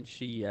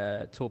she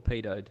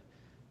torpedoed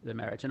the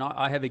marriage, and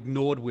I have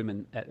ignored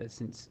women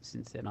since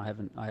then. I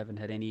haven't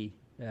had any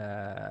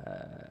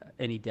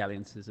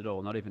dalliances at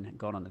all. Not even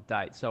gone on a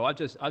date. So I've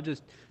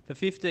just for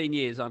 15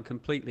 years I'm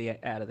completely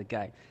out of the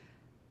game.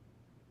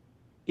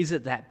 Is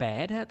it that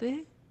bad out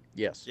there?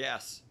 Yes.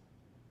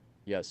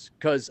 Yes,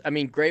 because, I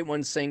mean, great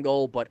one's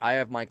single, but I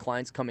have my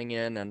clients coming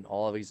in and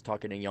always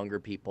talking to younger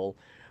people.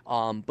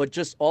 But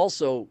just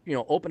also,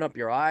 open up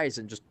your eyes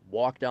and just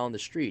walk down the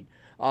street.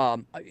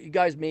 You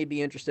guys may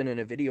be interested in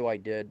a video I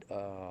did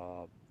 2-3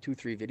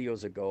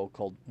 videos ago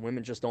called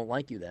Women Just Don't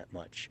Like You That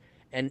Much.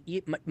 And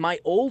my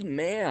old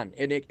man,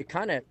 and it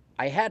kind of,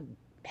 I had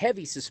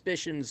heavy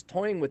suspicions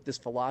toying with this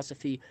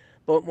philosophy,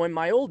 but when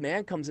my old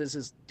man comes in and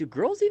says, do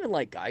girls even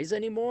like guys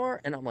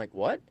anymore? And I'm like,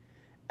 what?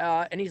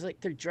 And he's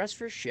like, they're dressed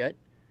for shit.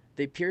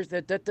 They pierce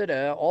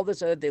all this,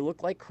 they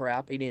look like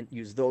crap. He didn't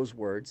use those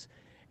words.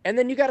 And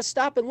then you got to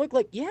stop and look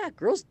like, yeah,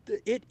 girls,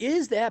 it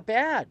is that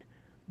bad.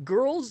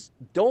 girls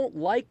don't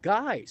like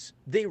guys.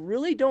 They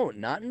really don't.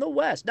 Not in the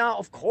West. Now,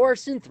 of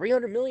course, in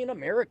 300 million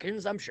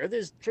Americans, I'm sure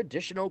there's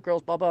traditional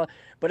girls, blah, blah.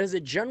 But as a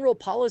general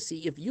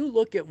policy, if you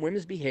look at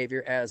women's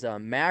behavior as a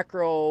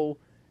macro,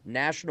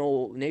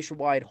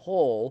 nationwide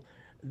whole,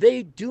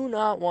 they do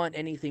not want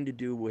anything to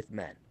do with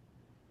men.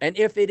 And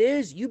if it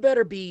is, you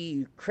better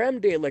be creme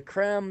de la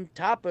creme,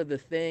 top of the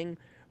thing.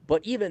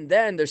 But even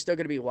then, they're still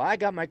going to be, well, I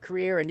got my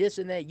career and this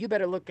and that. You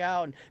better look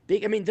out. And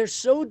big. I mean, they're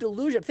so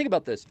delusional. Think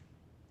about this.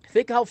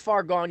 Think how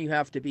far gone you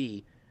have to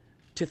be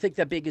to think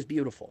that big is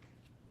beautiful.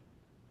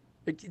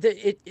 Whoa.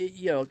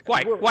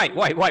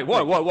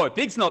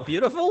 Big's not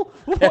beautiful?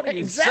 What are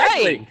you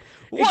saying?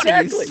 What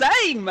are you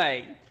saying,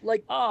 mate?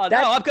 Like, no,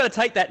 I've got to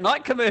take that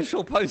Nike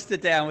commercial poster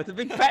down with the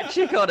big fat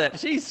chick on it.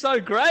 She's so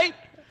great.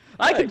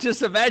 I can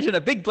just imagine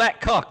a big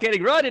black cock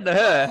getting right into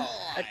her.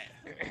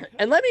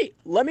 And let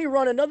me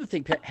run another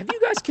thing. Have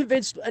you guys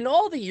convinced, in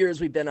all the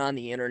years we've been on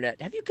the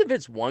internet, have you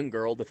convinced one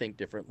girl to think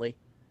differently?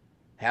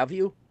 Have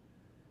you?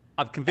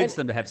 I've convinced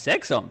them to have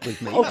sex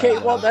with me. Okay,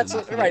 well that's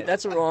right.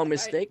 That's a wrong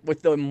mistake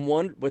with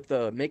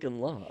the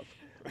making love.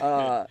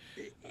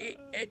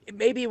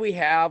 Maybe we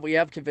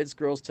have convinced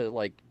girls to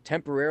like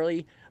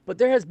temporarily, but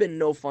there has been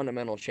no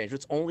fundamental change.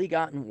 It's only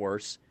gotten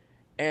worse.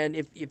 And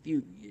if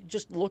you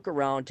just look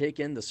around, take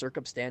in the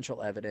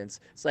circumstantial evidence,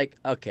 it's like,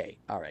 okay,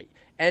 all right.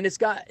 And it's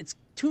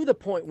to the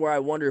point where I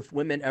wonder if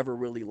women ever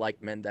really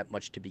like men that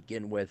much to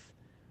begin with.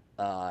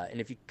 And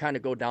if you kind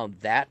of go down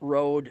that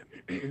road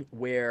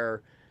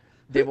where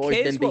they've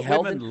always been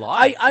beholden.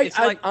 Like? It's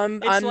like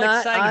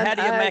saying, how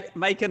do you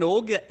make a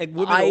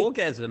woman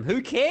orgasm?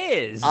 Who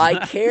cares?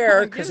 I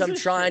care because I'm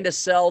trying to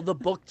sell the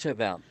book to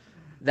them.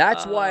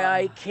 That's why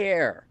I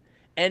care.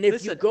 And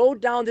if you go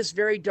down this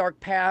very dark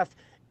path,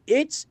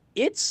 it's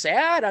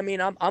sad. I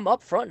mean, I'm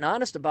upfront and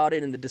honest about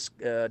it in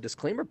the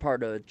disclaimer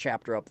part of the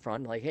chapter up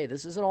front. Like, hey,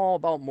 this isn't all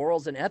about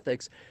morals and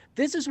ethics.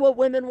 This is what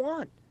women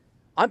want.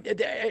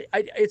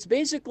 It's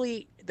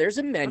basically, there's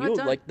a menu,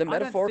 like the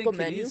metaphorical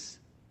menu.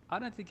 I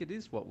don't think it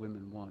is what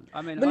women want.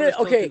 I mean, I was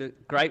talking to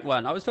Great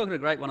One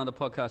on the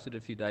podcast a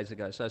few days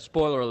ago, so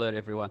spoiler alert,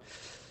 everyone.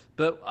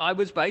 But I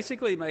was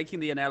basically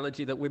making the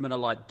analogy that women are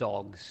like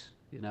dogs,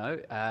 you know.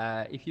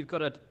 If you've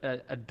got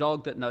a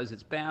dog that knows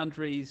its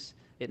boundaries,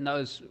 it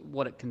knows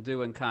what it can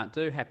do and can't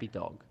do, happy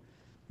dog.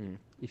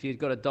 If you've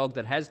got a dog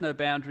that has no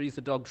boundaries,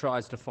 the dog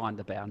tries to find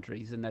the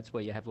boundaries, and that's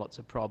where you have lots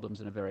of problems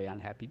and a very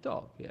unhappy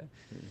dog.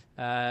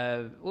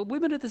 Yeah. Well,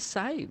 women are the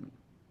same.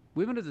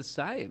 Women are the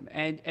same,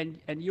 and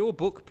your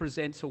book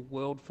presents a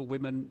world for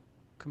women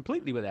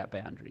completely without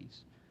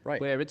boundaries, right?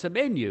 Where it's a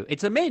menu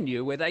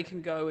where they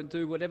can go and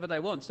do whatever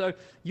they want. So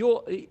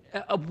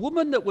a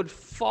woman that would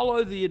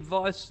follow the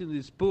advice in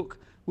this book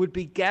would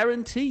be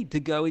guaranteed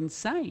to go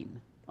insane,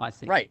 I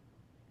think. Right.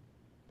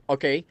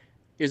 Okay.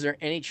 Is there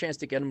any chance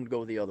to get them to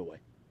go the other way?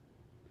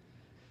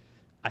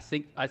 I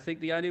think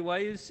the only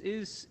way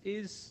is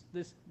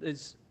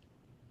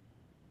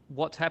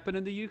what's happened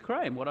in the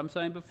Ukraine, what I'm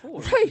saying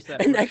before. Right,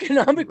 an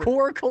economic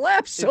war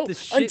collapse. So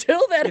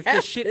until that happens...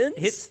 the shit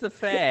hits the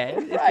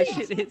fan, right. If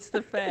the shit hits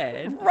the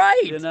fan,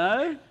 right. You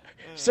know?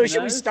 So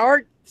should we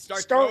start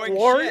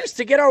wars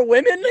to get our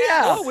women?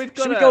 Yeah. Oh, we've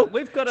got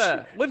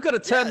to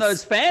turn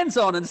those fans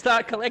on and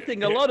start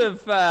collecting a lot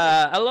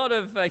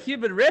of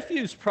human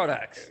refuse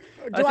products.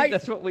 I think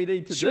that's what we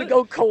need to do. Should we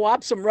go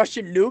co-op some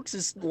Russian nukes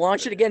and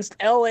launch it against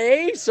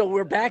L.A. so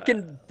we're back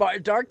in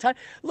dark time?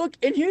 Look,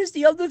 and here's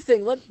the other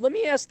thing. Let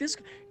me ask this.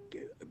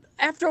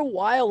 After a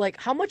while, like,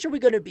 how much are we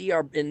going to be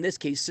in this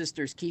case,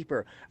 sister's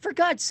keeper? For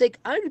God's sake,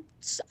 I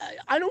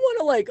don't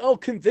want to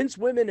convince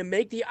women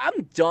to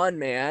I'm done,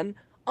 man.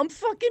 I'm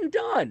fucking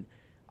done.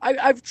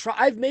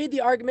 I've made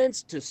the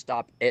arguments to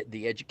stop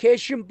the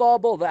education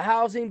bubble, the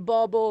housing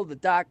bubble,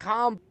 the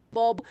 .com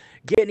bubble,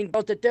 getting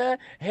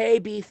hey,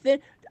 be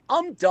thin.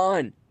 I'm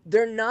done.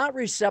 They're not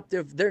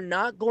receptive. They're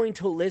not going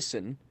to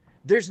listen.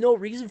 There's no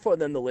reason for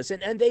them to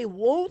listen, and they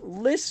won't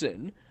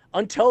listen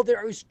until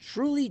there is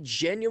truly,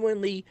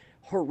 genuinely,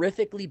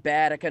 horrifically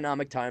bad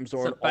economic times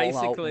or an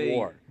all-out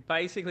war.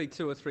 Basically,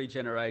 2 or 3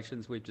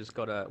 generations. We've just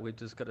got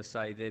to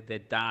say they're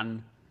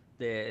done.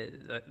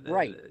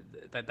 Right.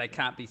 They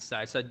can't be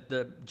saved. So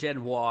the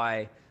Gen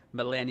Y,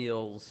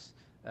 millennials,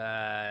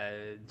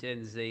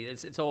 Gen Z,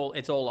 it's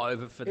all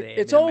over for them.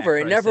 It's over.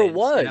 It never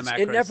was.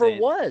 It never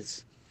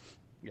was.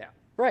 Yeah.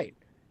 Right.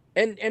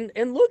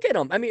 And look at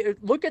them. I mean,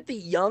 look at the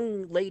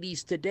young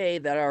ladies today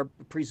that are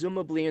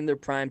presumably in their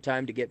prime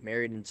time to get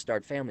married and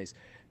start families.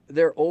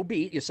 They're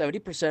obese.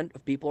 70%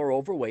 of people are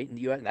overweight in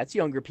the U.S., and that's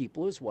younger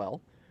people as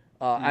well.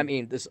 I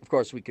mean, this, of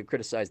course, we could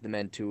criticize the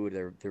men too.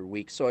 They're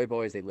weak soy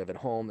boys. They live at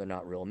home. They're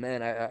not real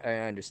men.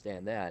 I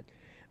understand that.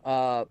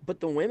 But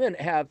the women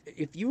have,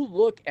 if you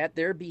look at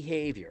their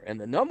behavior, and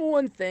the number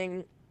one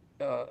thing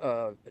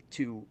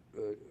to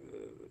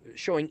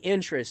showing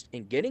interest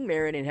in getting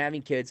married and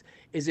having kids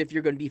is if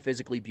you're going to be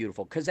physically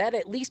beautiful, because that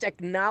at least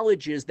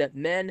acknowledges that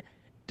men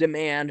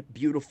demand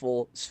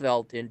beautiful,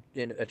 svelte, and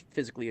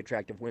physically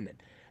attractive women.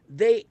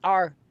 They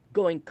are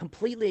going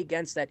completely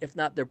against that. If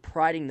not, they're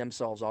priding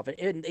themselves off it,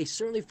 and they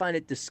certainly find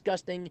it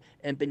disgusting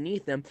and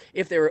beneath them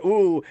if they're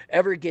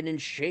ever get in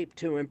shape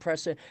to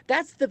impress it.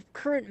 That's the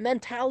current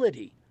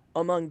mentality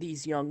among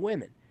these young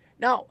women.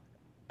 Now,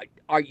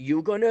 are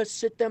you going to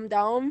sit them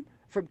down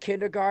from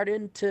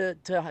kindergarten to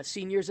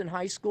seniors in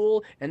high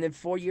school and then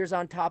 4 years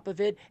on top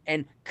of it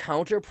and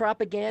counter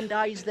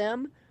propagandize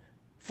them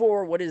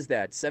for, what is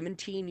that,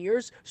 17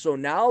 years? So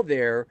now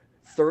they're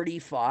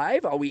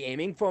 35. Are we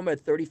aiming for them at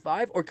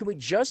 35? Or can we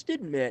just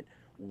admit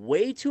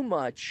way too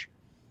much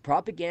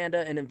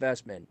propaganda and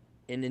investment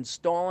in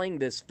installing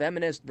this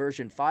feminist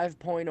version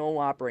 5.0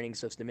 operating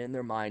system in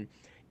their mind?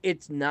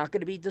 It's not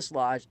going to be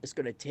dislodged. It's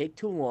going to take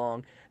too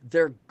long.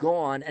 They're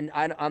gone. And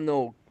I'm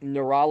no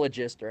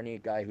neurologist or any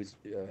guy who's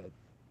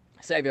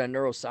savvy on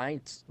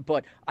neuroscience,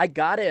 but I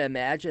got to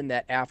imagine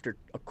that after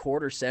a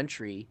quarter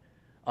century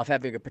of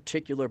having a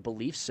particular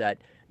belief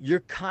set, you're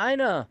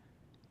kind of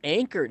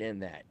anchored in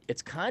that.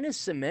 It's kind of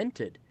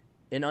cemented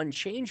and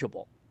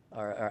unchangeable.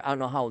 Or I don't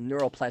know how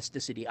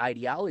neuroplasticity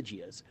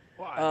ideology is.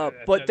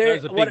 But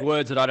those are big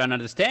words that I don't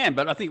understand.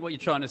 But I think what you're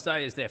trying to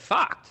say is they're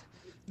fucked.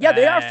 Yeah,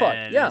 they are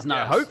fucked. Yeah, there's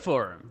no hope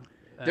for them.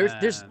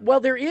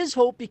 There is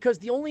hope, because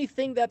the only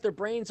thing that their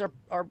brains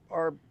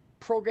are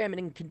programmed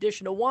and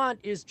conditioned to want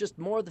is just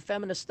more of the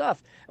feminist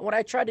stuff. And what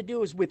I try to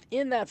do is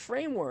within that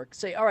framework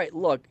say, all right,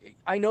 look,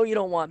 I know you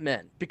don't want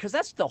men, because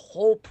that's the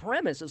whole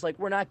premise. Is like,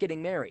 we're not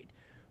getting married.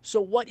 So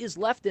what is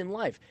left in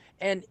life?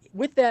 And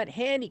with that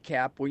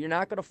handicap where you're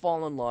not going to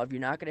fall in love,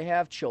 you're not going to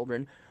have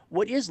children,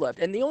 what is left?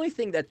 And the only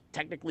thing that's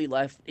technically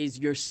left is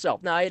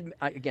yourself. Now, I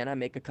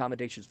make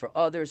accommodations for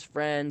others,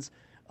 friends,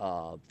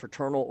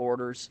 fraternal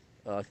orders,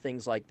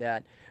 things like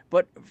that.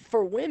 But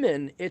for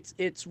women,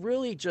 it's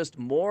really just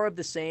more of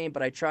the same.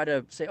 But I try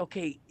to say,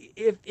 okay,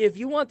 if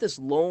you want this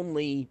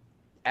lonely,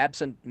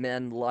 absent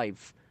men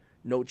life,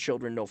 no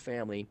children, no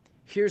family,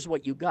 here's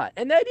what you got.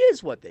 And that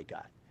is what they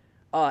got.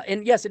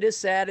 And yes, it is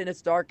sad and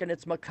it's dark and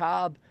it's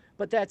macabre,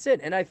 but that's it.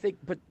 And I think,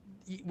 but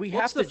we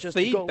have to just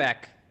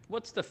feedback.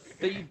 What's the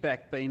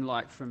feedback been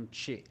like from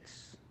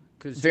chicks?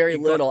 Very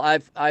little.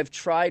 I've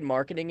tried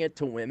marketing it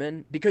to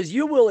women, because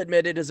you will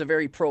admit it is a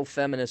very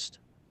pro-feminist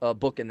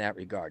book in that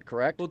regard,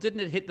 correct? Well, didn't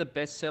it hit the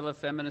bestseller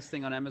feminist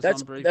thing on Amazon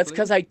briefly? That's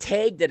because I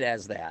tagged it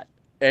as that.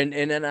 And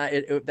then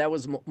that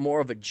was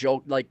more of a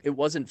joke. Like, it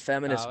wasn't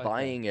feminists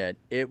buying it.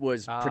 It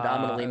was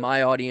predominantly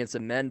my audience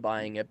of men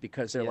buying it,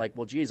 because they're like,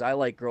 well, geez, I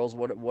like girls.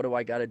 What do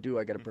I got to do?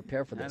 I got to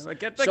prepare for this.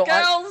 Get the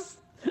girls!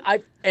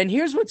 And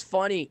here's what's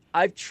funny.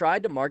 I've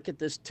tried to market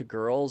this to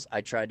girls.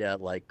 I tried to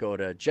go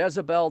to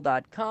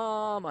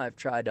Jezebel.com. I've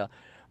tried to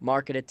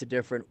market it to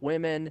different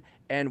women,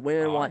 and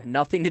women want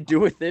nothing to do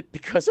with it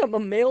because I'm a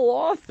male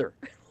author.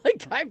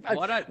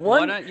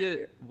 Why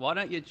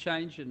don't you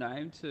change your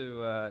name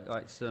to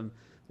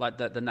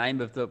the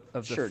name of the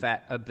Sure.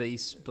 fat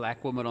obese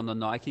black woman on the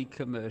Nike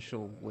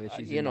commercial where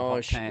she's in the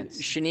hot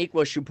pants.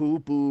 Shaniqua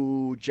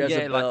Shabooboo, Jezebel,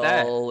 Yeah, like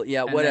that.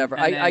 Yeah, And whatever.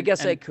 then- I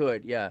guess I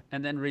could, yeah.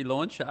 And then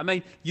relaunch it. I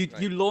mean,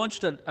 you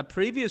launched a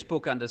previous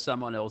book under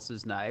someone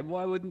else's name.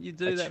 Why wouldn't you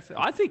do that?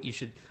 I think you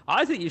should.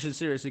 I think you should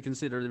seriously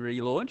consider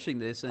relaunching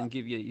this and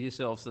give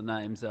yourselves the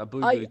names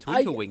Boo Boo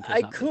Twinkle-Wink or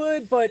I something.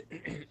 could, but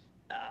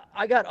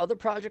I got other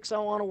projects I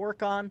want to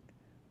work on.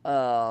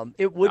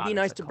 It would be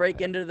nice to break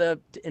into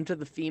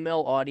the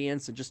female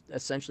audience and just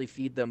essentially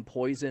feed them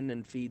poison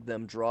and feed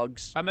them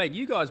drugs. I mean,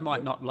 you guys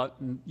might not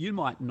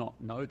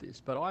know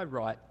this, but I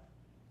write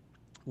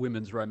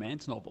women's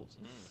romance novels.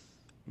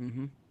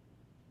 Mm-hmm.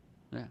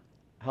 Yeah.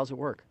 How's it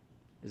work?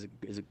 Is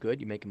it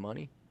good? You making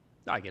money?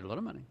 I get a lot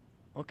of money.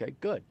 Okay,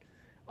 good.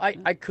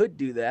 I could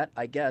do that,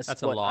 I guess.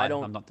 That's a but lie. I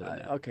don't, I'm not doing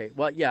that. Okay,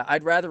 well, yeah,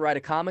 I'd rather write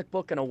a comic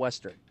book and a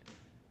Western.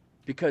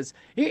 Because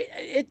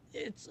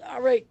it's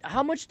all right.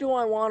 How much do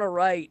I want to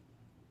write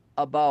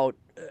about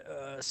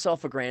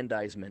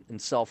self-aggrandizement and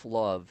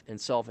self-love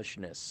and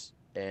selfishness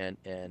and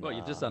Well,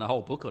 you've just done a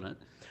whole book on it.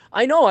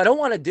 I know. I don't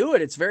want to do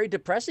it. It's very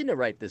depressing to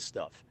write this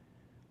stuff,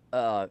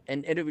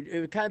 and it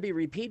would kind of be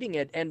repeating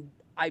it. And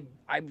I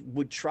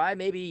would try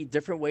maybe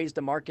different ways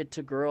to market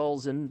to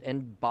girls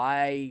and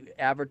buy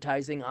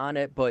advertising on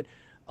it, but.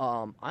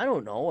 I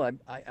don't know.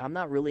 I'm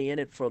not really in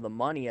it for the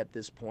money at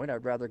this point.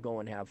 I'd rather go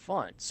and have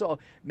fun. So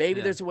maybe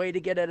there's a way to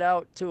get it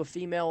out to a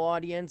female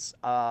audience.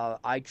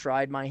 I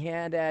tried my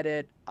hand at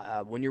it.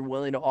 When you're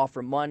willing to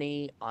offer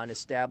money on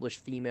established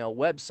female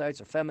websites,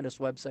 or feminist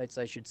websites,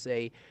 I should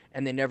say,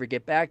 and they never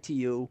get back to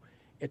you,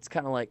 it's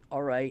kind of like,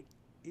 all right,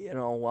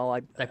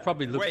 They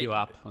probably look you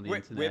up on the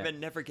internet. Women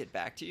never get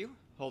back to you?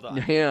 Hold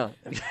on. Yeah,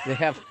 they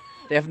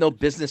have no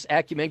business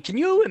acumen. Can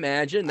you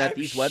imagine that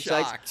these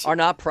websites are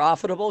not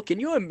profitable? Can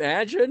you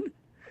imagine?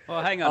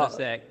 Well, hang on a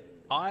sec.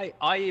 I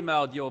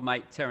emailed your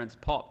mate Terrence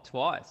Pop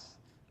twice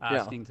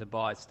asking to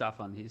buy stuff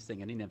on his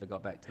thing, and he never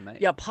got back to me.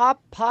 Yeah,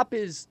 Pop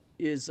is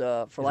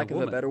for lack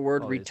of a better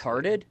word,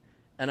 retarded,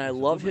 and I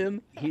love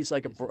him. He's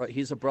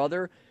he's a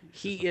brother.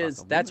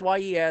 That's why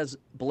he has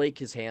Blake,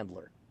 his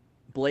handler.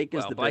 Blake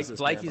is the business.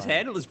 Blake, his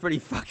handler is pretty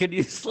fucking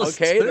useless.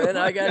 Okay, too. then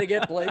I got to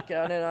get Blake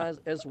on it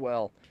as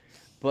well.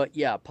 But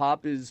yeah,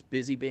 Pop is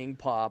busy being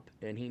Pop,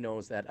 and he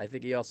knows that. I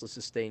think he also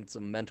sustained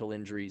some mental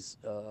injuries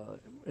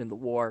in the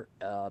war,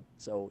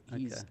 so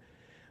Okay. he's.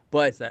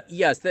 But Is that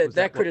yes, was that that what was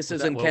that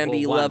criticism World can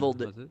be War One? leveled.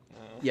 Was it? Uh,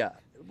 Yeah,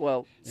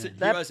 well, so Yeah. he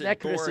that wasn't born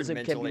criticism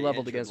can be mentally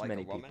leveled injured against like a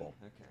many woman. people.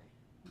 Okay.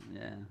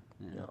 Yeah,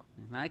 yeah. Yeah,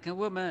 Like a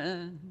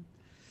woman.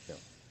 yeah.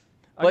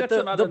 I But got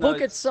some the other book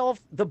notes. itself,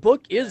 the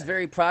book is Yeah.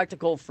 very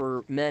practical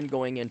for men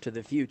going into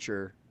the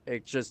future.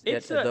 It's just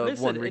It's the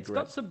listen. one It's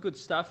regret. got some good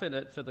stuff in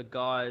it for the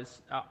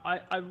guys.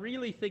 I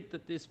really think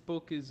that this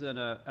book is an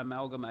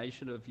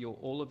amalgamation of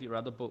all of your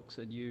other books,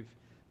 and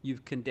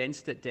you've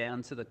condensed it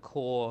down to the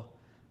core.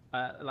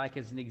 Like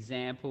as an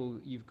example,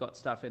 you've got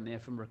stuff in there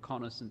from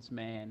Reconnaissance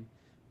Man.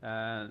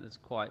 It's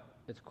quite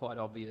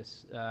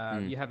obvious.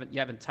 Mm. You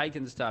haven't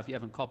taken stuff, you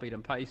haven't copied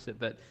and pasted,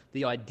 but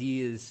the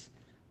ideas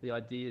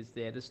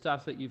there. The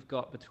stuff that you've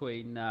got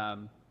between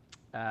a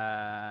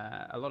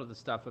lot of the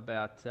stuff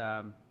about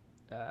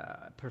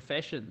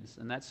professions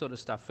and that sort of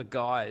stuff for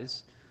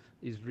guys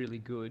is really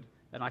good.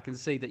 And I can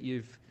see that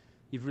you've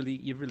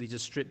really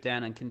just stripped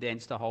down and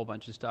condensed a whole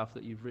bunch of stuff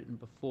that you've written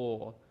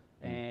before.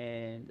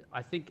 And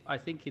I think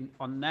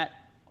on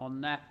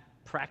that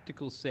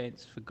practical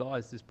sense for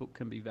guys, this book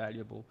can be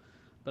valuable.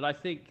 But I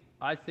think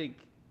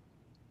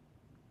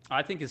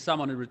as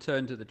someone who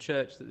returned to the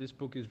church, that this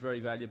book is very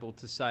valuable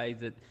to say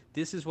that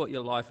this is what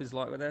your life is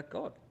like without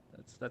God.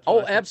 That's what Oh,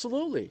 I think.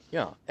 absolutely,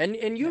 yeah. And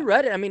you Yeah.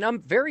 read it. I mean, I'm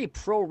very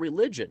pro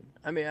religion.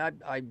 I mean, I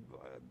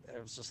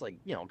was just like,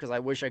 because I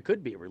wish I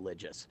could be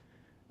religious,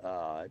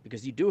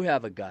 because you do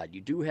have a God,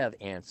 you do have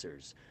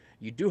answers,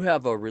 you do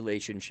have a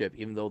relationship,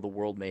 even though the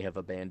world may have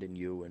abandoned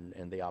you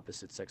and the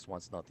opposite sex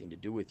wants nothing to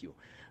do with you.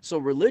 So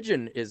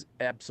religion is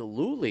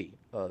absolutely,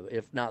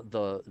 if not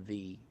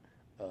the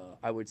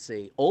I would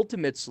say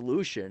ultimate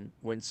solution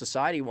when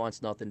society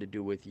wants nothing to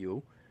do with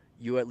you.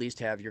 You at least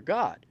have your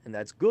God, and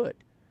that's good.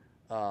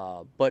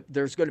 But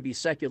there's going to be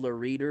secular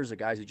readers, the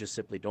guys who just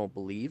simply don't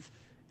believe,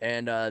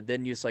 and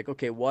then you're just like,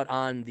 okay, what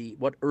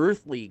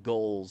earthly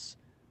goals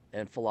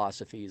and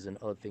philosophies and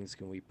other things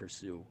can we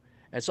pursue?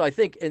 And so I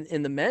think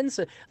in the men's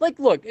like,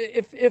 look,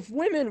 if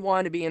women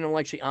want to be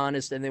intellectually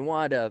honest and they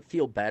want to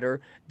feel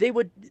better, they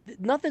would.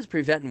 Nothing's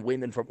preventing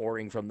women from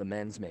ordering from the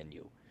men's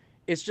menu.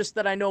 It's just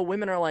that I know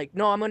women are like,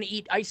 no, I'm going to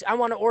eat ice. I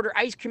want to order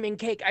ice cream and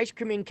cake, ice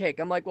cream and cake.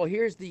 I'm like, well,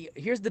 here's the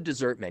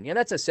dessert menu. And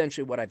that's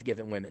essentially what I've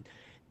given women.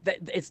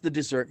 It's the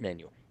dessert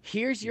menu.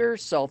 Here's Yeah. your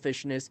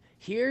selfishness.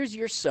 Here's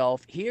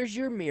yourself. Here's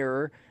your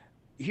mirror.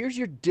 Here's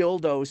your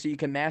dildo so you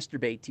can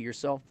masturbate to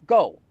yourself.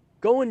 Go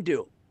and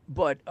do.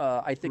 But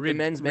I think the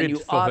men's menu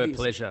Ribbed for her obviously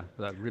pleasure.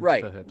 Ribbed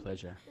right. for her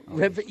pleasure.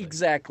 Obviously.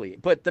 Exactly.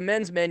 But the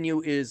men's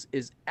menu is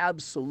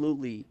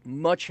absolutely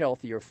much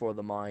healthier for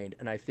the mind,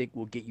 and I think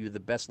will get you the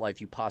best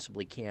life you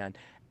possibly can,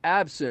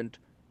 absent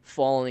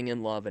falling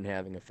in love and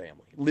having a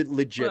family.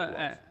 Legit Well,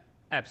 love.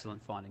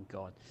 Absent finding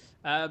God.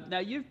 Now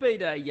you've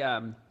been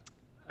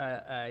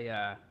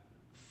a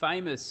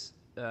famous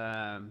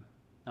on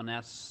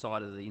our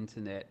side of the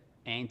internet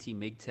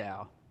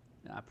anti-MGTOW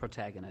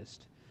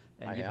protagonist,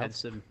 and I you've have. had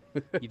some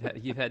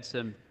you've had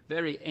some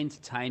very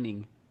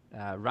entertaining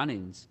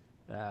run-ins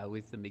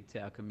with the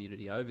MGTOW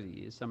community over the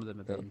years. Some of them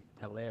have been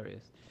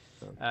hilarious.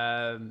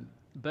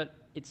 But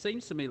it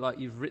seems to me like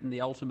you've written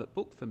the ultimate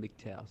book for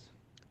MGTOWs.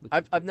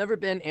 I've never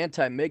been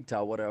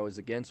anti-MGTOW. What I was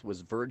against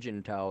was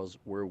virgin towels,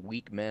 where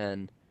weak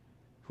men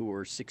who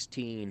were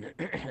 16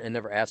 and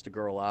never asked a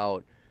girl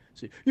out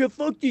say, yeah,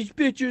 fuck these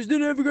bitches, they're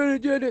never gonna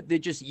do it. They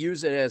just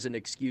use it as an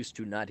excuse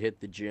to not hit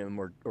the gym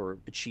or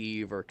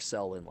achieve or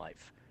excel in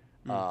life.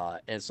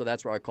 And so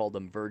that's why I call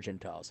them virgin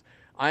towels.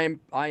 I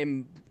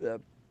am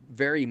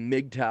very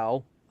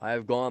MGTOW.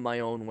 I've gone my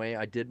own way.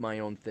 I did my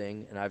own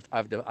thing, and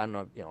I don't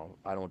know,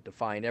 I don't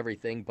define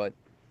everything, but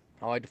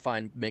how I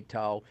define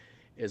MGTOW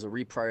is a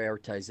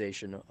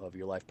reprioritization of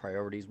your life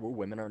priorities where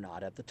women are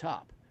not at the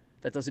top.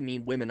 That doesn't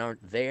mean women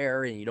aren't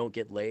there and you don't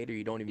get laid or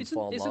you don't even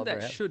fall in Isn't love.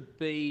 that should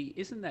be?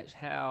 Isn't that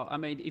how? I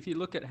mean, if you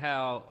look at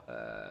how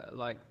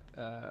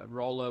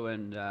Rollo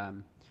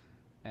and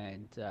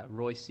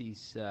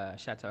Royce's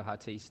Chateau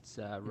Artistes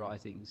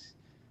writings,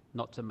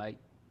 not to make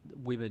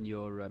women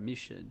your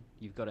mission,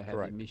 you've got to have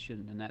Correct. your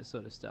mission and that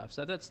sort of stuff.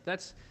 So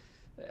that's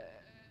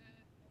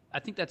I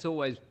think that's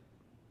always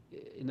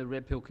in the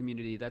Red Pill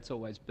community. That's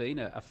always been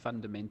a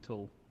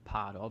fundamental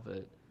part of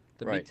it.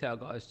 The Right. MGTOW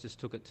guys just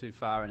took it too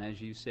far, and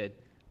as you said,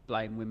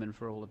 blame women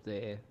for all of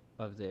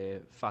their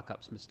fuck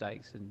ups,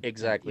 mistakes, and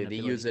Exactly. They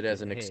use it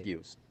as an ahead.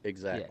 excuse.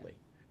 Exactly.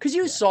 Because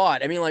you saw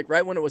it. I mean, like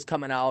right when it was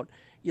coming out,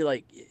 you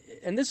like,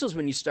 and this was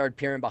when you started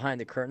peering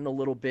behind the curtain a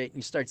little bit and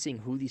you start seeing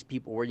who these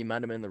people were. You met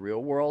them in the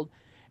real world.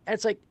 And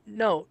it's like,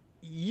 no,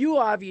 you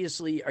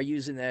obviously are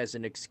using that as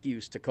an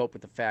excuse to cope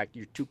with the fact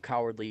you're too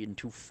cowardly and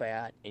too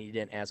fat and you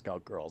didn't ask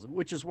out girls,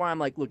 which is why I'm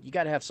like, look, you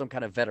got to have some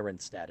kind of veteran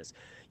status.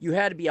 You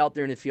had to be out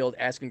there in the field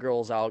asking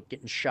girls out,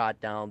 getting shot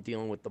down,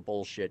 dealing with the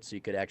bullshit so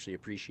you could actually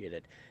appreciate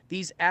it.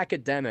 These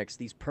academics,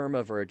 these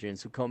perma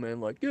virgins who come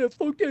in like, yeah,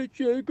 fuck that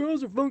shit,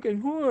 girls are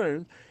fucking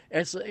whores.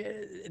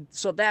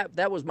 So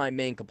that was my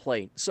main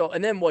complaint. So,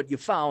 and then what you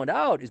found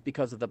out is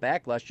because of the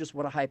backlash, just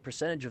what a high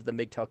percentage of the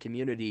MGTOW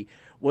community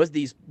was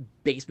these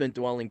basement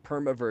dwelling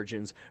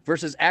perma-virgins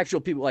versus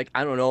actual people like,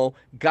 I don't know,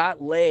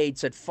 got laid,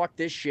 said fuck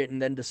this shit,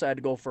 and then decided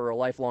to go for a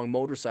lifelong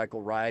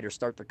motorcycle ride or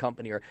start their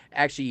company or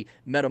actually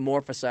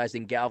metamorphosized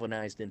and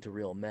galvanized into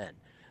real men.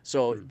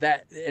 So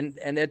that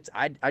and it's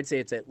I'd say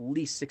it's at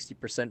least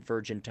 60%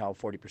 virgin towel,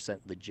 40%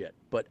 legit.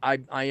 But I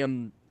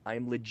am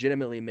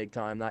legitimately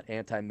MGTOW. I'm not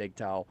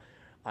anti-MGTOW.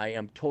 I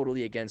am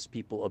totally against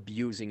people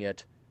abusing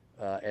it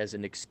as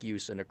an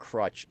excuse and a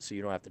crutch so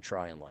you don't have to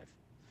try in life.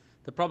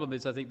 The problem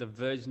is, I think the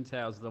virgin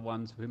towels are the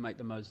ones who make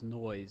the most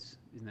noise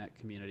in that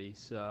community.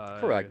 So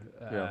Correct.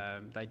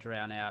 They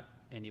drown out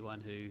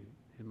anyone who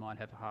might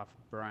have half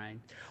a brain.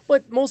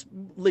 But most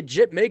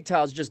legit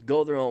MGTOWs just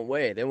go their own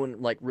way. They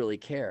wouldn't like really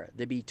care.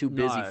 They'd be too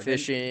busy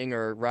fishing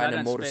or riding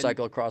a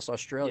motorcycle across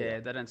Australia. Yeah,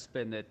 they don't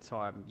spend their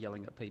time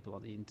yelling at people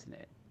on the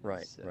internet.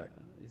 Right, right.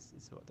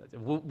 Is what they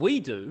do.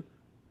 We do,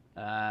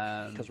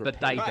 but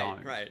they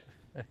don't. Right.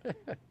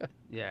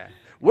 Yeah.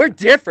 We're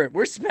different.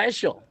 We're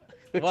special.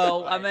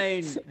 Well, I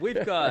mean,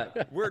 we've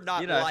got. We're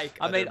not like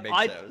other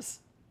MGTOWs.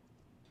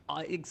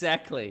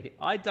 Exactly.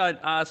 I don't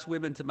ask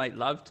women to make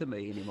love to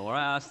me anymore.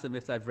 I ask them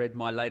if they've read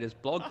my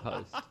latest blog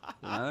post.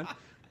 You know?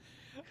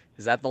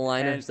 Is that the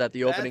liner? Is that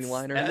the opening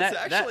liner? That's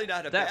actually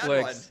not a bad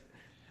one.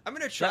 I'm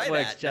going to try that. That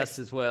works just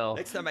as well.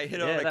 Next time I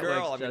hit on a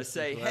girl, I'm going to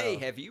say, hey,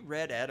 have you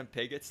read Adam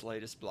Pigot's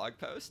latest blog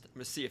post? I'm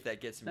going to see if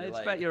that gets me It's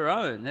laid. about your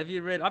own. Have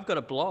you read? I've got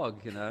a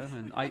blog, you know,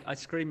 and I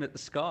scream at the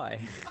sky.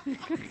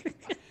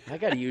 I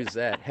got to use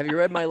that. Have you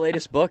read my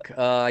latest book?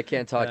 I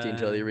can't talk to you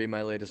until you read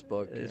my latest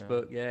book.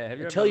 Book, yeah. Have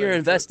you until you're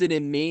invested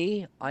in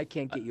me, I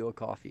can't get you a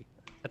coffee.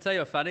 I'll tell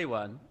you a funny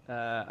one.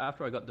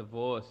 After I got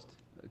divorced,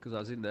 because I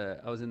was in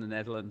the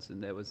Netherlands,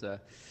 and there was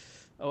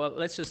well,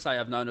 let's just say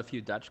I've known a few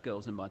Dutch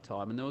girls in my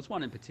time, and there was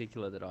one in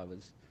particular that I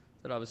was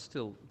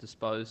still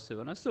disposed to,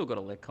 and I still got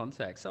all their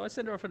contacts. So I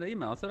sent her off an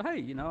email. I said, hey,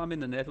 you know, I'm in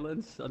the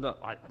Netherlands. I'm not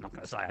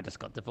going to say I just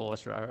got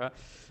divorced, right? You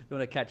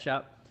want to catch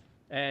up?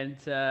 And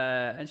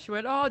she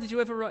went, oh, did you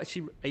ever write?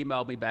 She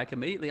emailed me back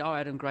immediately. Oh,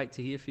 Adam, great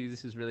to hear from you.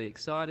 This is really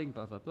exciting.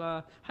 Blah blah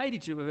blah. Hey,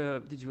 did you ever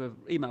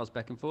emails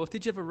back and forth?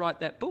 Did you ever write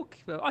that book?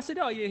 I said,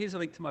 oh yeah, here's a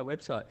link to my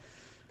website.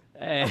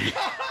 And you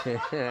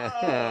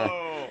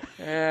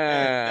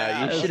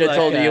should have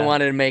told her you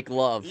wanted to make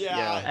love.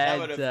 Yeah. That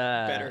would have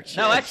better chance.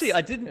 No, actually,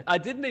 I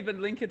didn't even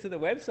link it to the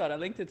website. I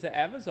linked it to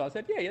Amazon. I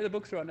said, yeah, the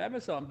books are on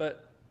Amazon,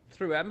 but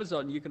through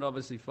Amazon you can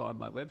obviously find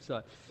my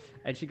website.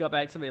 And she got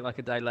back to me like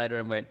a day later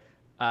and went,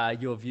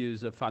 your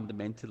views are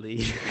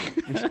fundamentally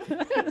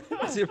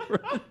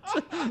different.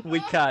 We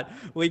can't.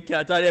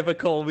 Don't ever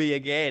call me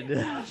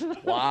again.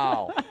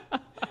 Wow.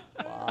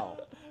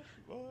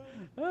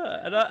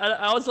 And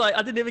I was like,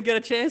 I didn't even get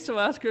a chance to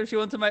ask her if she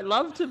wanted to make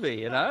love to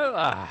me, you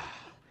know?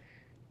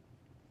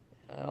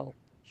 Well,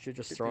 should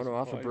just thrown her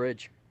off a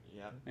bridge.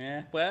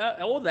 Yeah. Well,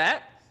 all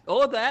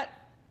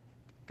that.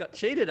 Got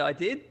cheated, I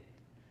did.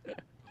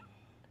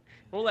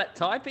 All that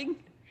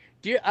typing.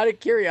 Out of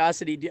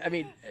curiosity,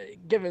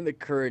 given the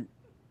current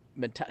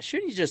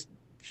mentality,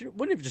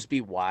 wouldn't it just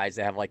be wise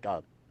to have like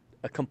a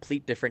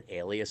complete different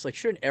alias? Like,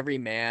 shouldn't every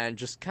man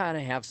just kind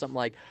of have something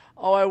like,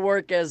 oh, I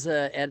work as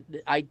an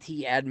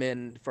IT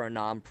admin for a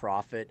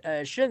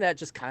nonprofit? Shouldn't that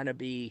just kind of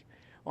be,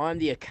 oh, I'm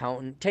the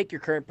accountant. Take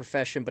your current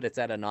profession, but it's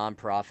at a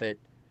nonprofit,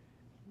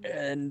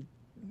 and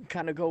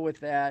kind of go with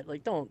that.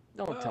 Like, don't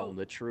tell them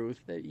the truth.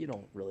 That you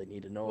don't really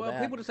need to know that.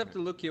 Well, people just have to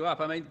look you up.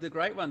 I mean, the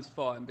great one's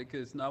fine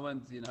because no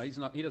one's, you know,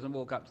 he doesn't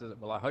walk up to.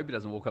 Well, I hope he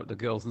doesn't walk up to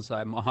girls and say,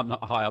 I'm not.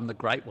 Hi, I'm the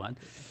great one.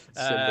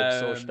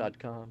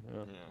 Symbolsource.com.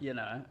 You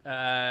know,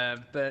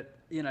 but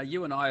you know,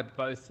 you and I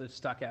both have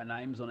stuck our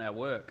names on our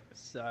work,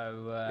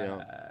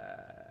 so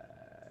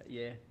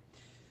yeah.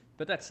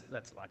 But that's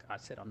like I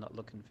said, I'm not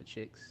looking for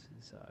chicks.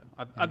 So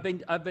I've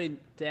been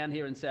down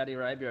here in Saudi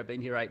Arabia. I've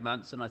been here 8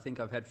 months, and I think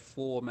I've had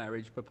 4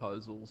 marriage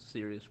proposals,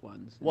 serious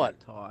ones. What in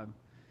that time?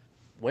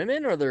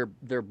 Women or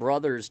their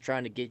brothers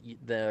trying to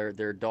get their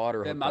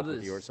daughter hooked up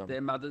with you or something?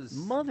 Their mothers.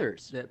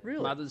 Mothers.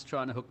 Really? Mothers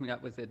trying to hook me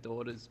up with their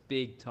daughters,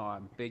 big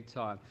time.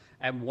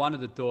 And one of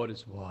the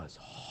daughters was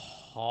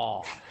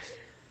hot.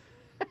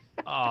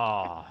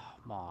 Oh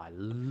my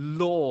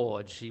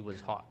Lord, she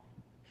was hot.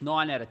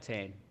 9 out of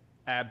 10.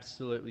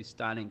 Absolutely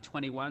stunning.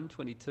 21,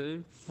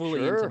 22,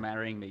 fully into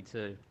marrying me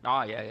too.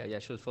 Oh, yeah.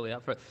 She was fully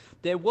up for it.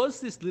 There was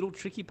this little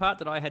tricky part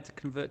that I had to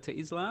convert to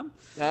Islam.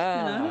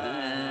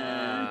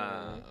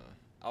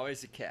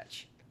 Always a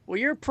catch. Well,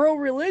 you're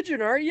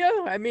pro-religion, aren't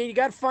you? I mean, you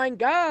got to find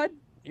God.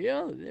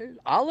 Yeah,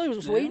 Allah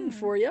was waiting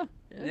for you.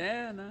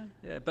 Yeah.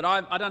 But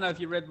I don't know if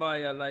you read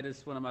my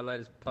one of my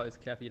latest posts,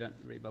 Kathy. You don't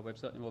read my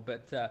website anymore.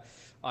 But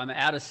I'm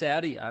out of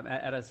Saudi. I'm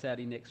out of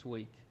Saudi next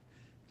week.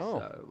 Oh,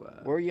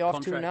 so, where are you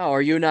off to now?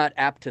 Are you not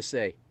apt to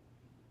say?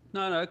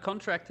 No,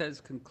 contract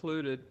has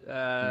concluded.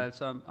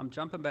 So I'm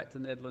jumping back to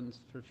the Netherlands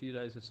for a few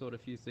days to sort a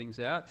few things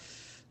out.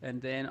 And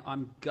then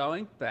I'm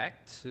going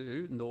back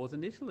to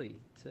northern Italy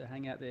to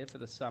hang out there for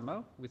the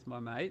summer with my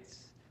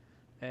mates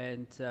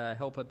and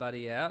help a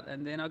buddy out.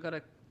 And then I've got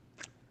to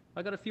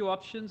I got a few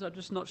options. I'm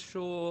just not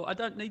sure. I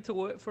don't need to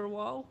work for a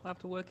while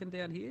after working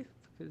down here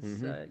because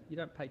you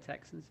don't pay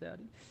tax in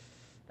Saudi.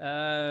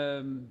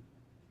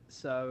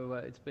 So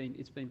it's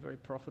been very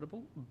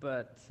profitable.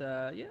 But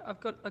yeah, I've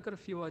got a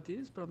few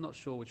ideas, but I'm not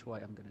sure which way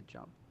I'm going to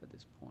jump at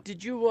this point.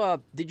 Did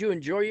you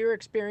enjoy your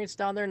experience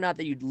down there? Not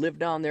that you lived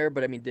down there,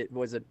 but I mean,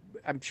 was it?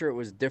 I'm sure it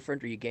was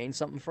different, or you gained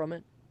something from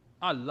it.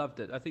 I loved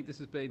it. I think this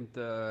has been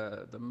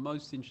the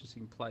most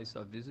interesting place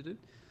I've visited.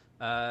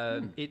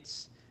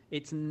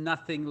 It's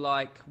nothing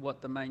like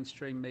what the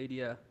mainstream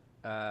media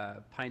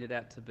painted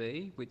out to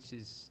be, which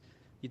is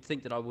you'd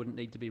think that I wouldn't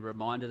need to be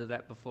reminded of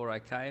that before I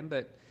came.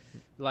 But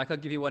like I'll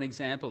give you one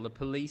example: the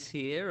police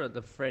here are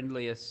the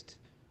friendliest,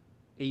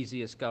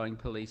 easiest going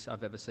police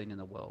I've ever seen in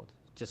the world.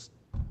 Just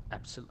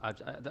absolutely,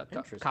 a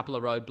couple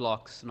of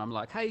roadblocks, and I'm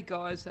like, "Hey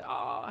guys,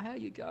 how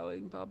you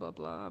going?" Blah blah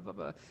blah blah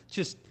blah.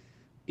 Just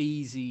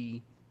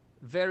easy,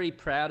 very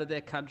proud of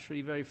their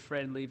country, very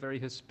friendly, very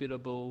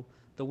hospitable.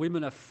 The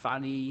women are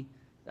funny.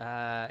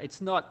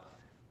 It's not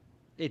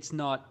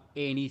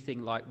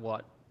anything like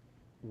what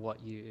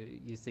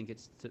you think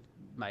it's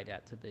made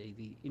out to be.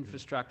 The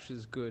infrastructure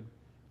is good.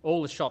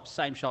 All the shops,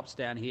 same shops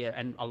down here,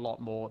 and a lot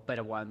more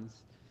better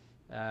ones.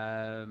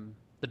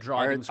 The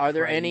driving's Are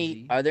there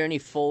crazy. any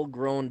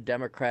full-grown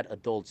Democrat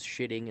adults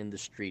shitting in the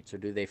streets, or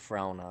do they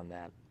frown on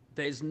that?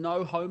 There's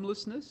no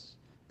homelessness.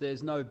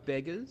 There's no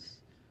beggars.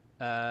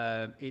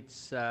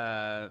 There's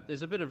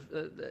a bit of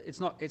it's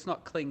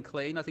not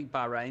clean. I think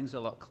Bahrain's a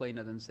lot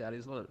cleaner than Saudi.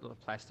 There's a lot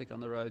of plastic on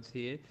the roads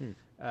here.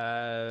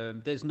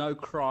 There's no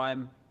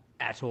crime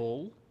at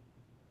all.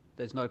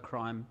 There's no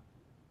crime.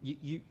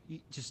 You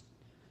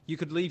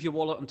could leave your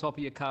wallet on top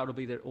of your car. It'll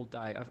be there all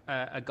day.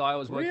 A guy I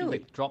was working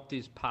with dropped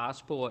his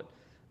passport,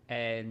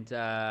 and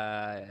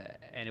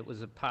it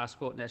was a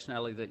passport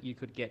nationality that you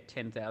could get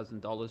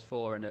 $10,000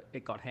 for, and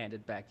it got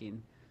handed back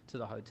in to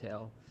the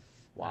hotel.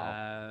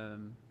 Wow.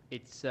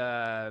 It's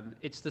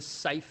the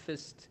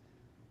safest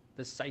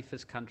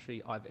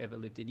country I've ever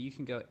lived in. You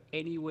can go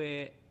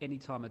anywhere, any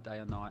time of day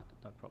or night,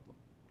 no problem.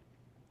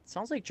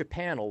 Sounds like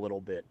Japan a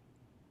little bit.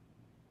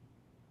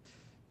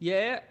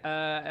 Yeah,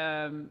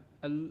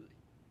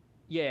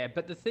 yeah.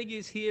 But the thing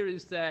is here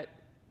is that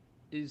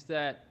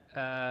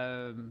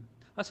I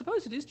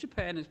suppose it is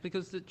Japan, is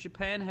because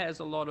Japan has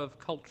a lot of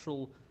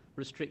cultural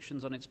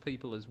restrictions on its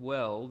people as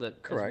well that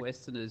as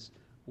Westerners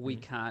we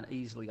can't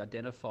easily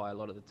identify a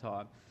lot of the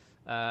time.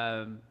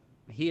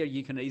 Here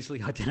you can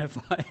easily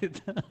identify it.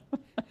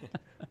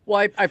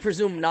 Well, I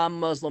presume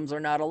non-Muslims are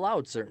not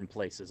allowed certain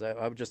places.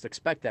 I would just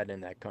expect that in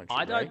that country.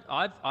 Right?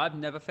 I've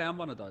never found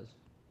one of those.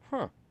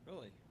 Huh?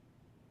 Really?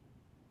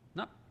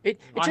 No. It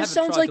I just haven't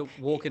sounds tried like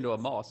to walk into a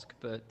mosque,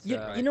 but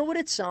you know what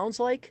it sounds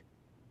like?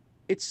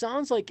 It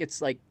sounds like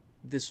it's like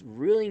this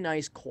really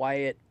nice,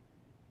 quiet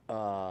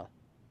bar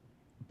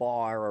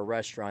or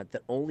restaurant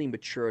that only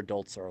mature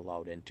adults are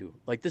allowed into.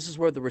 Like, this is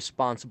where the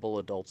responsible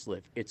adults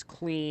live. It's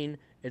clean,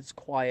 it's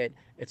quiet,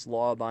 it's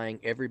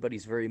law-abiding,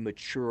 everybody's very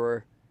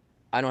mature.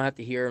 I don't have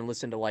to hear and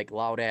listen to, like,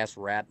 loud-ass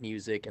rap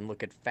music and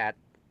look at fat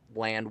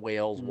land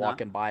whales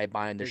walking by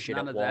buying their shit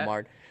at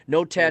Walmart.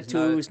 No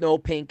tattoos, no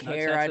pink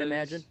hair, I'd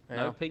imagine.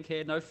 No pink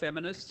hair, no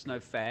feminists, no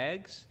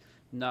fags,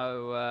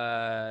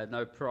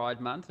 no Pride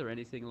Month or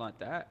anything like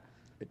that.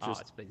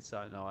 It's been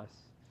so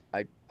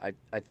nice. I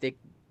think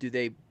do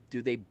they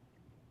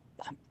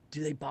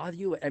bother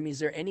you? I mean, is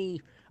there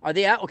any? Are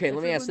they okay?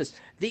 Let me ask this: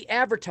 the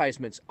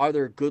advertisements, are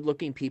there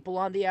good-looking people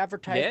on the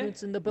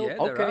advertisements in the building?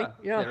 Yeah, okay,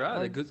 there are.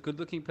 They're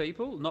good-looking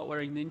people, not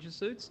wearing ninja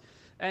suits,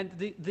 and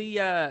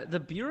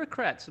the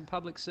bureaucrats and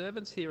public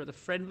servants here are the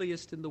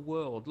friendliest in the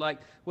world. Like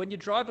when you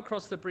drive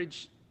across the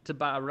bridge to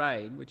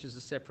Bahrain, which is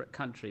a separate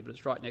country, but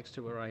it's right next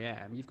to where I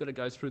am. You've got to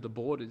go through the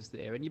borders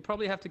there, and you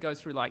probably have to go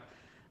through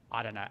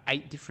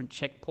 8 different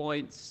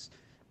checkpoints.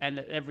 And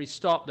at every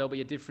stop, there'll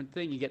be a different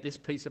thing. You get this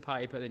piece of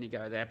paper, then you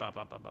go there, blah,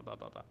 blah, blah, blah, blah,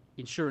 blah, blah.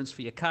 Insurance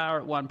for your car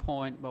at one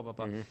point, blah, blah,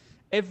 blah. Mm-hmm.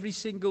 Every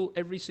single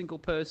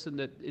person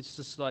that it's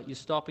just like you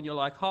stop and you're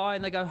like, hi,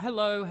 and they go,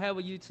 hello, how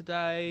are you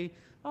today?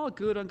 Oh,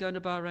 good, I'm going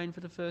to Bahrain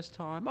for the first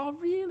time. Oh,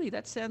 really?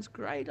 That sounds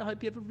great. I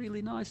hope you have a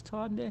really nice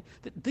time there.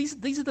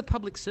 These are the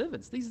public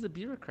servants. These are the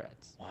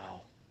bureaucrats.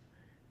 Wow.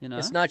 You know?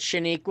 It's not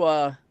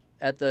Shaniqua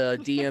at the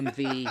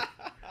DMV.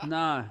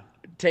 No.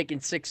 Taking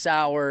 6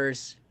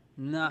 hours.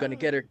 No. Gonna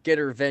get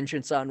her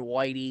vengeance on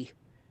Whitey.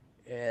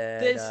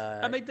 And,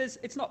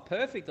 it's not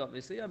perfect,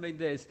 obviously. I mean,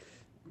 there's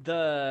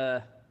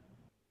the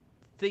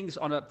things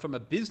from a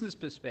business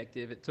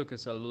perspective. It took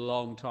us a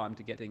long time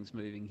to get things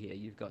moving here.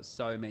 You've got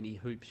so many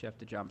hoops you have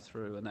to jump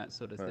through and that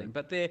sort of thing.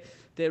 But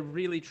they're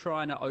really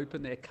trying to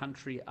open their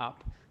country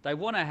up. They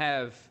want to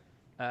have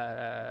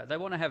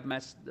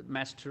mass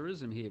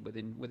tourism here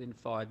within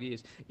 5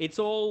 years. It's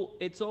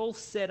all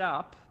set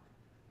up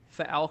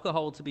for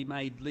alcohol to be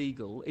made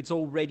legal. It's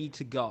all ready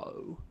to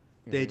go.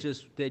 Mm-hmm.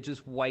 They're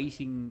just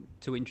waiting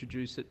to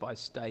introduce it by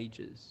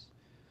stages.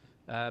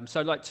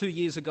 So 2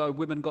 years ago,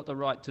 women got the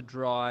right to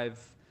drive.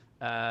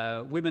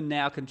 Women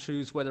now can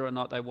choose whether or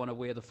not they want to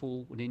wear the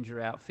full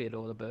ninja outfit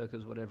or the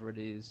burqas, whatever it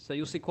is. So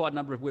you'll see quite a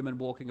number of women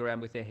walking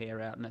around with their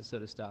hair out and that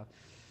sort of stuff.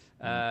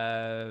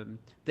 They're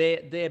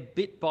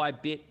bit by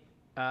bit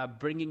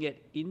bringing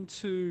it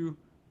into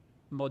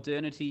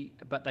modernity,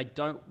 but they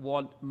don't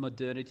want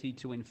modernity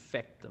to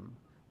infect them,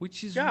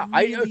 which is Yeah,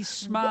 really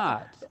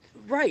smart.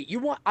 right.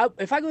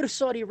 If I go to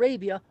Saudi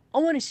Arabia, I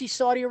want to see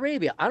Saudi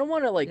Arabia. I don't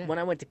want to like Yeah. when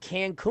I went to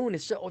Cancun.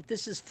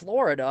 This is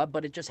Florida,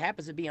 but it just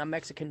happens to be on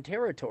Mexican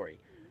territory.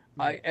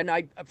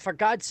 Yeah. For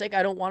God's sake,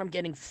 I don't want them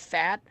getting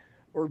fat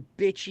or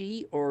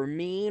bitchy or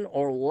mean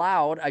or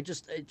loud.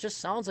 It just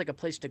sounds like a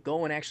place to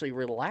go and actually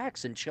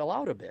relax and chill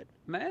out a bit.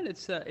 Man,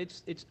 it's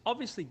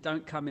obviously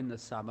don't come in the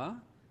summer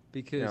No.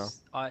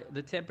 because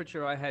the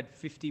temperature I had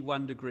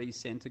 51 degrees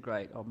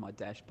centigrade on my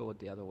dashboard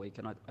the other week,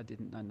 and I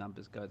didn't know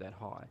numbers go that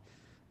high.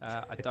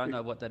 I don't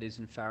know what that is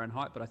in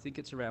Fahrenheit, but I think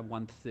it's around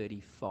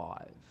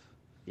 135.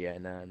 Yeah,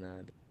 no,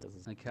 it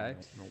doesn't. Okay.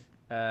 No.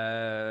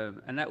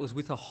 And that was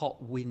with a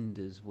hot wind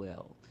as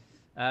well.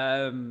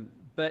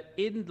 But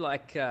in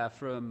like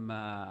from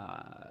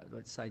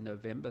let's say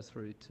November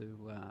through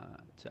to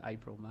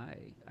April,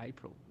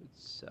 April,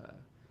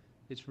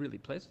 it's really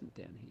pleasant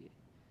down here.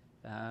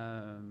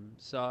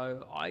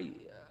 So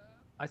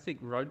I think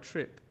road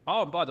trip.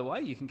 Oh, and by the way,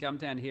 you can come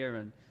down here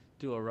and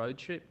do a road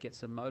trip, get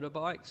some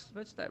motorbikes.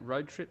 What's that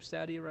road trip,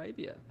 Saudi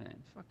Arabia,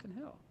 man? Fucking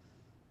hell,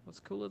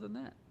 what's cooler than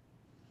that?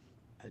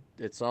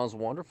 It sounds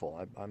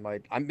wonderful.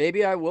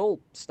 Maybe I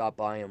will stop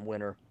by in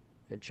winter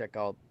and check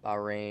out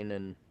Bahrain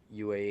and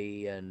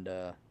UAE and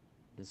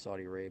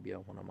Saudi Arabia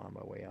when I'm on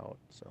my way out.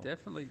 So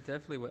Definitely.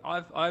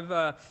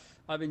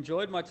 I've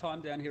enjoyed my time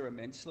down here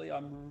immensely.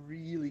 I'm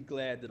really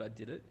glad that I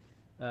did it.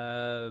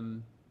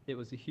 It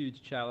was a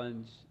huge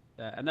challenge,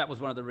 and that was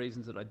one of the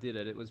reasons that I did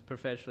it. It was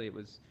professionally, it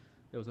was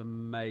a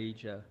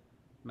major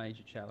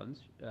challenge,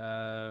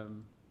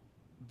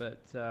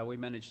 but we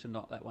managed to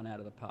knock that one out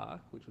of the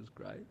park, which was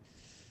great.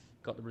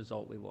 Got the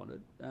result we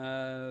wanted,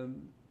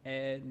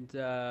 and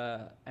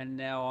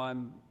now I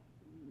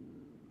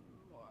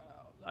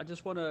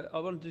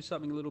want to do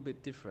something a little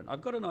bit different.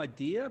 I've got an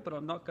idea, but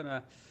I'm not going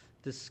to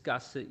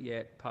discuss it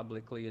yet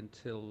publicly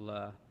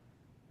until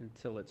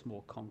it's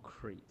more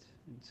concrete.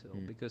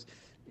 Because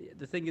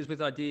the thing is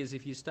with ideas,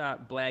 if you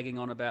start blagging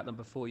on about them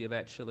before you've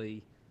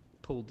actually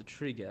pulled the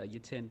trigger, you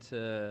tend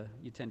to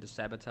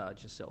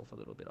sabotage yourself a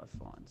little bit, I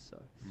find.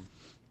 So,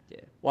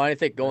 yeah. Well, I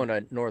think going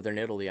to northern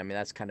Italy, I mean,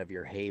 that's kind of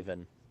your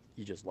haven.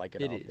 You just like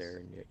it out is. there,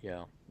 and I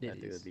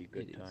think it would be a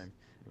good time.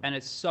 And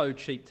it's so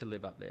cheap to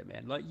live up there,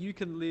 man. Like you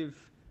can live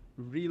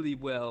really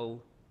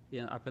well,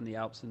 up in the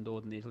Alps in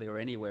northern Italy or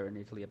anywhere in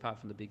Italy, apart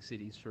from the big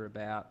cities, for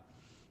about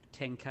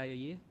 10K a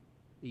year,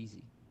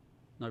 easy,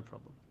 no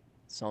problem.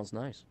 Sounds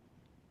nice.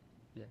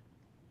 Yeah.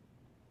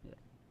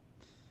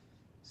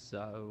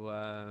 So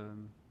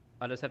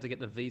I just have to get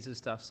the visa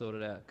stuff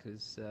sorted out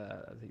because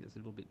I think it's a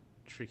little bit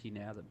tricky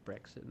now, that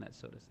Brexit and that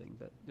sort of thing,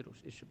 but it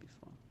should be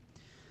fine.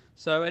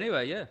 So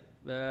anyway,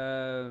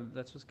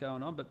 that's what's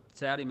going on. But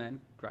Saudi, man,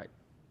 great,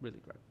 really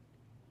great.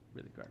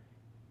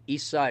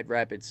 East Side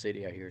Rapid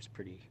City, I hear, is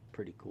pretty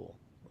cool.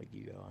 Like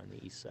you go on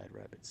the East Side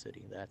Rapid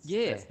City. That's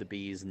the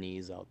bee's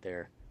knees out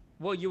there.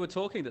 Well, you were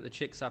talking that the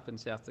chicks up in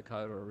South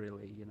Dakota are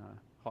really,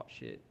 hot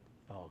shit.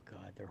 Oh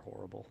God, they're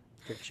horrible.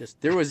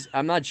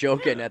 I'm not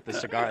joking at the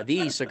cigar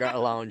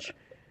lounge.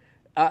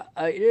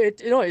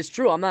 It's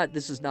true. I'm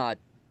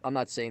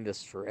not saying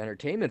this for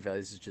entertainment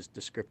value. This is just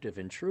descriptive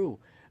and true.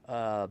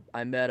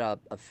 I met a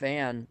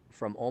fan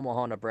from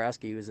Omaha,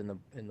 Nebraska. He was in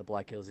the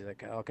Black Hills. He's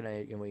like, "How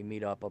can we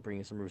meet up? I'll bring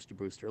you some Rooster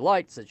Brewster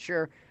Lights." I said,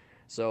 "Sure."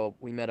 So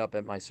we met up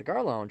at my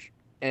cigar lounge,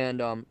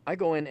 and I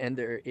go in, and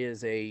there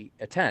is a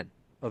 10,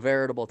 a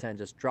veritable 10,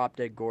 just drop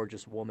dead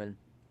gorgeous woman,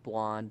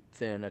 blonde,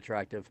 thin,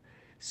 attractive,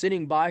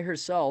 sitting by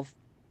herself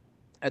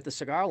at the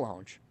cigar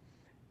lounge.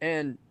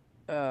 And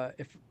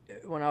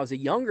when I was a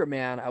younger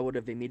man, I would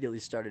have immediately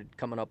started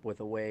coming up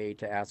with a way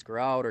to ask her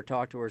out or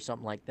talk to her,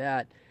 something like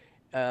that.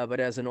 But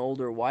as an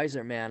older,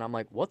 wiser man, I'm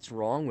like, what's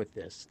wrong with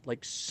this?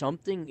 Like,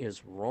 something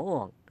is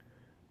wrong.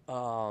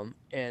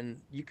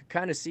 And you could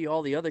kind of see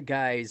all the other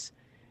guys,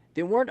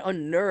 they weren't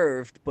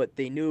unnerved, but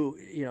they knew,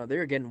 they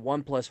were getting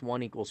 1 +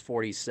 1 =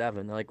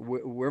 47. Like,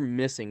 we're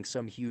missing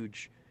some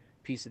huge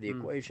piece of the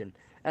equation.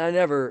 And I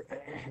never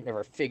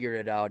figured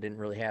it out, didn't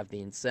really have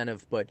the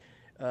incentive. But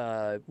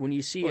when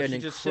you see an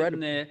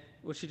incredible...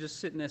 Was she just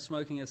sitting there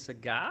smoking a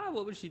cigar?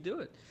 What was she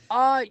doing?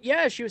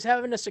 Yeah, she was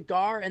having a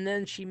cigar, and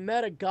then she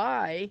met a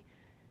guy,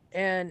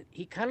 and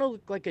he kind of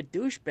looked like a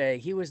douchebag.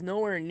 He was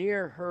nowhere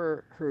near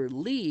her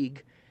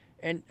league,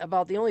 and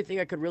about the only thing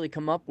I could really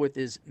come up with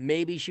is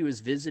maybe she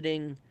was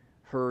visiting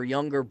her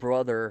younger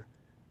brother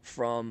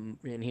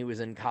and he was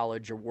in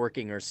college or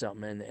working or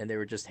something, and they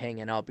were just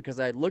hanging out. Because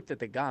I looked at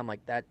the guy, I'm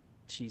like, that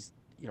she's,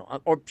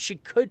 or she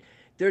could.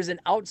 There's an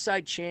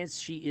outside chance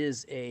she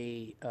is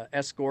a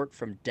escort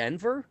from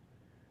Denver.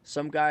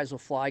 Some guys will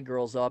fly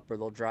girls up, or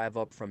they'll drive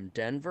up from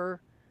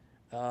Denver.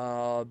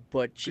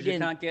 But she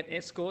didn't. You can't get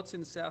escorts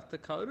in South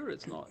Dakota.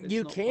 It's not.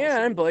 You not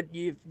can, possible. but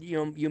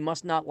you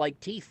must not like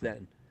teeth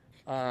then.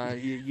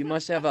 You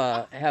must have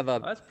a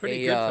That's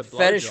pretty good for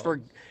fetish blowjobs.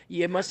 for.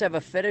 You must have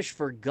a fetish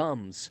for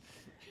gums.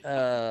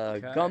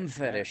 Gum Okay.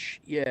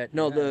 fetish. Yeah.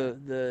 No, Yeah.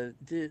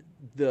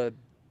 the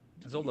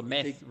Because all the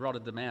they, meth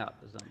rotted them out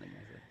or something.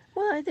 I think.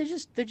 well,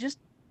 they're just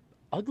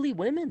ugly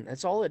women.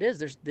 That's all it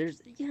is.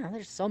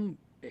 There's some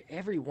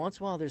every once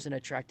in a while there's an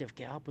attractive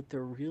gal, but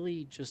they're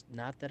really just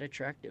not that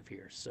attractive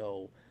here.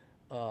 So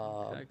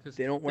Okay, because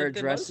they don't they're, wear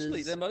they're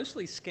dresses.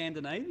 mostly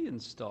Scandinavian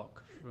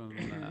stock from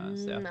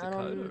South I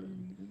Dakota.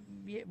 don't.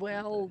 Yeah, Aren't they?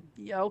 well,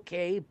 yeah,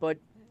 okay, but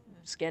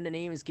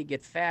Scandinavians can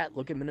get fat.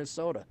 Look at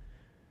Minnesota.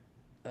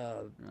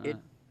 It, Right.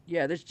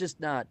 yeah, there's just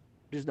not.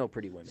 There's no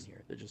pretty women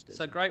here. There just So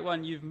isn't. great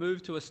one. You've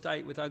moved to a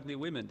state with ugly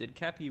women. Did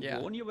Cappy Yeah.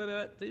 warn you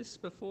about this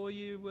before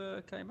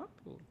you came up?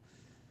 Or?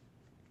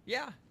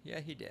 Yeah,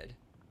 he did.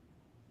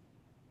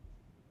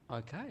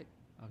 Okay.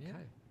 Yeah.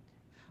 Okay.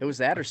 It was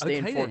that or stay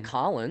in Okay Fort then.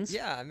 Collins.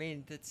 Yeah, I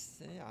mean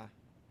that's yeah.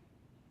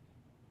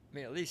 I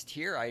mean, at least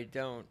here I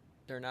don't.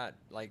 They're not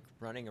like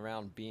running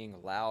around being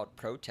loud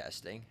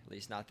protesting. At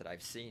least not that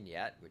I've seen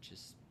yet, which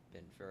has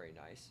been very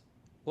nice.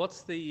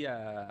 What's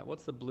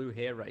the blue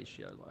hair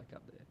ratio like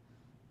up there?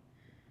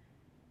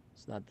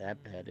 It's not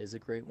that bad. Is it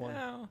great one?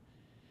 No,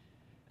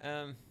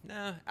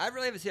 no, I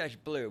really haven't seen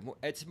much blue.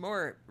 It's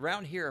more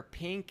around here.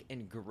 Pink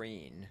and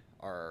green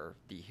are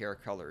the hair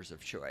colors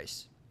of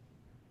choice.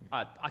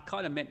 I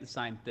kind of meant the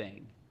same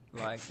thing.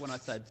 Like when I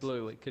say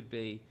blue, it could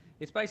be.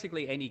 It's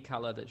basically any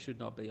color that should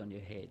not be on your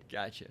head.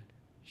 Gotcha.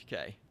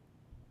 Okay.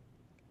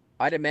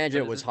 I'd imagine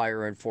But it is was it?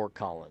 higher in Fort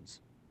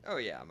Collins. Oh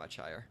yeah, much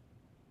higher.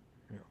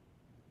 Yeah.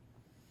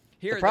 The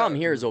Here problem though,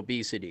 here is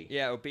obesity.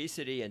 yeah,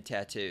 obesity and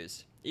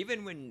tattoos.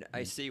 Even when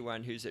I see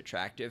one who's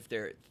attractive,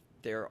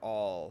 they're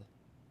all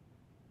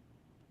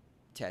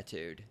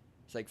tattooed.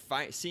 It's like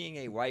seeing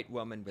a white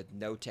woman with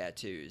no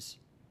tattoos,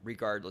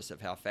 regardless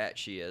of how fat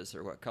she is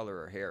or what color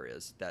her hair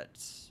is.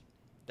 That's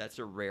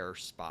a rare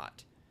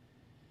spot.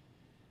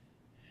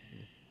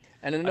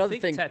 And I another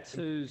think thing,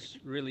 tattoos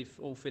really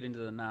all fit into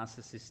the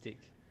narcissistic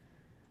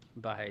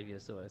behavior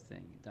sort of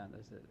thing, don't they?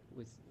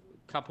 With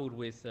coupled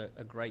with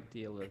a great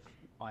deal of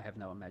I have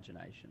no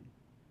imagination.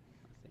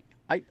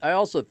 I think. I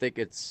also think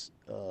it's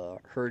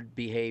herd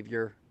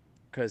behavior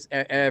because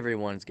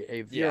everyone's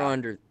if you're Yeah,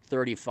 under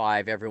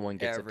 35, everyone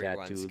gets a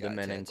everyone's tattoo, the got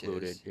men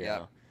included. tattoos.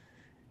 Yeah,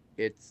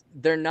 Yep.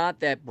 they're not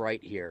that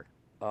bright here.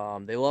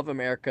 They love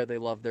America, they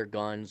love their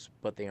guns,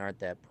 but they aren't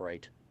that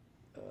bright.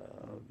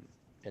 Um,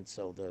 and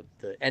so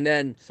and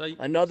then So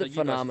another you guys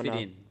fit phenomena,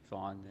 in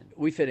fine then.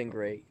 we fit No in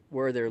problem. great.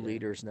 We're their Yeah,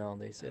 leaders now.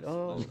 And they said,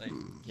 "Oh, absolutely.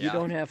 you Yeah.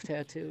 don't have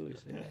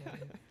tattoos." Yeah,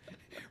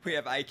 We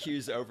have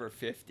IQs over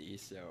 50,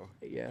 so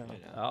yeah. you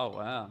know. Oh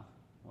wow,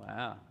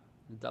 wow,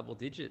 double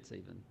digits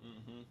even.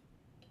 Hmm.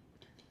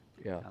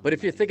 Yeah, but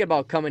if you're thinking Amazing.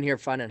 about coming here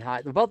finding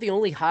hot, about the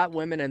only hot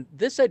women, and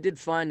this I did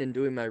find in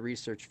doing my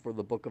research for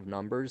the Book of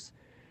Numbers,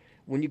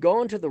 when you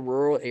go into the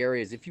rural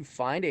areas, if you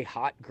find a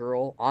hot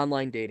girl,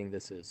 online dating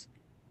this is,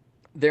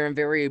 they're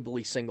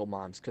invariably single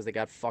moms because they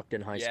got fucked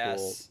in high school.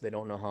 Yes. They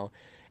don't know how.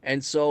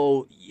 And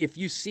so if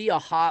you see a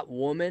hot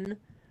woman,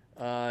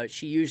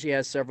 she usually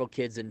has several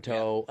kids in Yeah.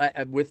 tow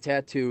with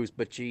tattoos,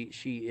 but she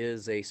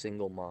is a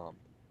single mom.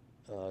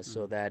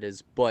 So Mm. that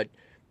is, but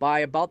by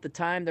about the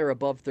time they're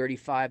above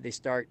 35, they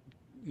start,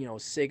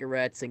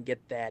 cigarettes and get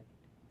that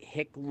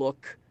hick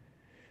look.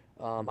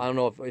 I don't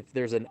know if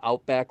there's an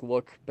outback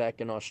look back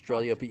in Oh,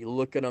 Australia, but you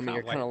look at them and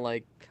you're can't wait, kind of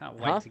like, can't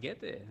wait huh? to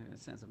get there.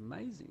 It sounds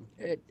amazing.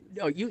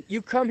 No,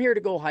 you come here to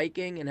go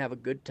hiking and have a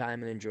good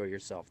time and enjoy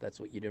yourself. That's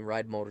what you do.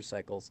 Ride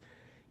motorcycles.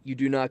 You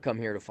do not come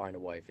here to find a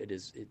wife. It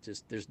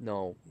just there's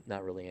not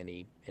really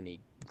any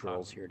Oh,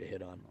 girls here to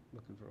hit on. I'm not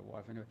looking for a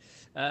wife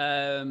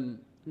anyway.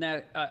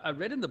 Now, I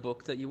read in the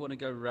book that you want to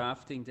go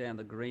rafting down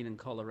the Green and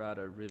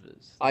Colorado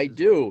rivers. I This is what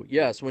do, you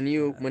yes.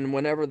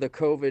 Whenever the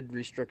COVID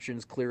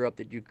restrictions clear up,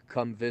 that you could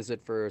come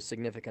visit for a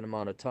significant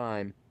amount of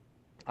time,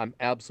 I'm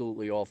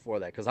absolutely all for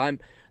that because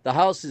the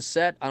house is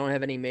set. I don't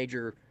have any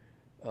major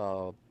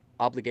uh,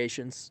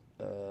 obligations.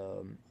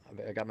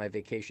 I got my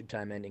vacation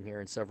time ending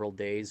here in several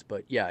days,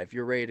 but yeah, if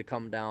you're ready to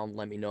come down,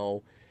 let me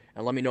know,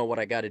 and let me know what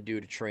I got to do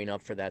to train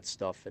up for that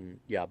stuff. And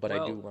yeah, but I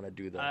do Well, want to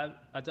do that.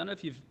 I don't know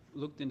if you've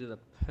looked into the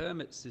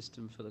permit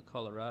system for the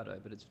Colorado,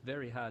 but it's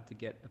very hard to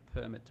get a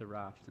permit to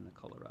raft in the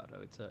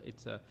Colorado.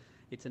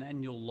 It's an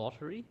annual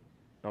lottery,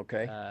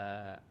 Okay.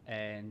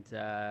 and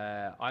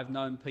I've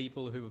known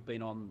people who have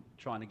been on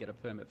trying to get a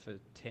permit for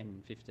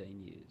 10,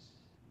 15 years.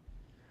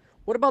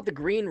 What about the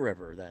Green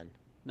River then?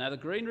 Now the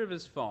Green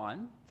River's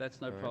fine. That's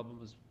no All right.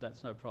 problem.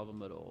 That's no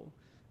problem at all.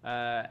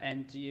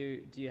 And do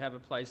you have a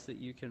place that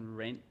you can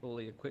rent all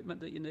the equipment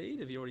that you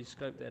need? Have you already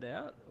scoped that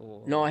out?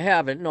 Or No, I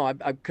haven't. No,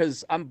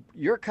 because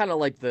you're kind of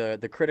like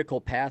the critical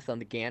path on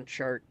the Gantt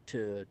chart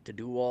to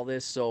do all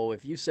this. So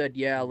if you said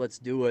yeah, let's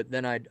do it,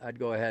 then I'd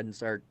go ahead and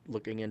start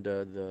looking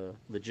into the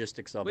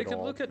logistics of we it can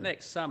all. look at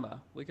next summer.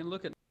 We can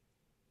look at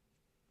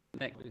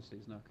next. Obviously,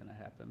 is not going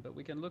to happen, but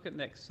we can look at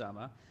next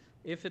summer.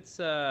 If it's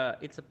a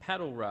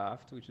paddle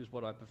raft, which is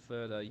what I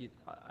prefer.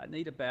 I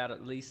need about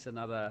at least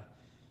another.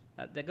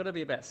 There got to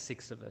be about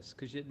 6 of us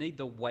because you need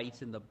the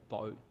weight in the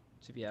boat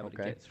to be able to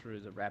Okay. get through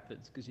the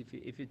rapids. Because if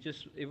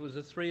it was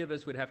the 3 of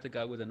us, we'd have to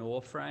go with an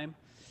oar frame.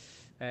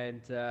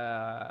 And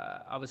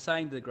I was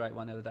saying to the great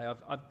one the other day,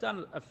 I've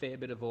done a fair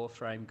bit of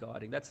oar-frame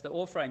guiding. The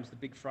oar-frame's the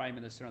big frame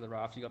in the center of the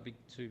raft. You've got big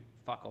two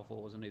fuck-off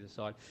oars on either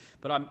side.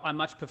 But I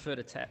much prefer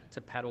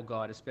to paddle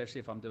guide, especially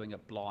if I'm doing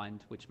it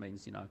blind, which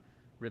means,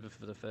 river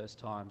for the first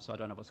time, so I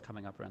don't know what's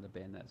coming up around the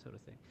bend, that sort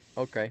of thing.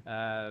 Okay.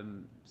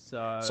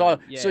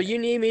 So you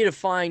need me to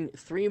find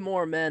 3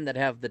 more men that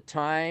have the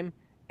time,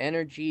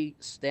 energy,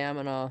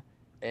 stamina,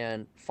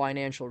 and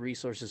financial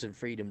resources and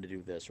freedom to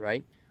do this,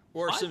 right?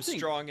 Or I some think-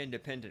 strong,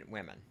 independent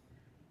women.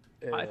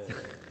 I,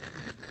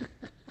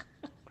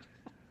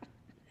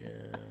 Yeah.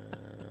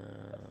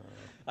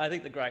 I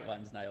think the great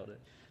ones nailed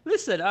it.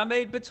 Listen, I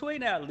mean,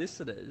 between our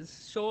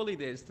listeners, surely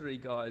there's 3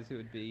 guys who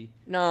would be...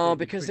 No, who'd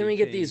be because then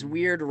pretty we get these keen.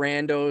 weird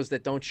randos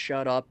that don't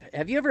shut up.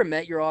 Have you ever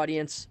met your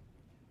audience?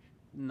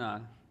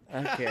 No.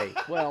 Okay,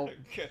 well,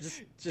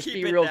 just Keep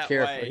be it real that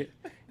careful. way.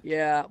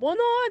 Yeah, well,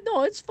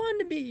 no, it's fun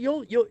to be.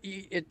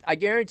 I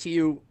guarantee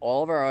you,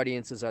 all of our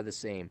audiences are the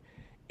same.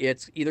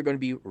 It's either going to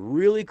be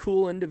really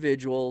cool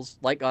individuals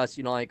like us,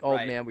 like, oh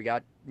Right. man,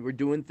 we're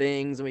doing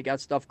things and we got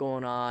stuff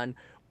going on,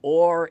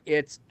 or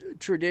it's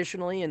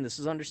traditionally, and this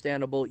is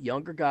understandable,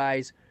 younger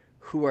guys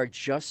who are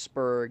just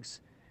spurgs,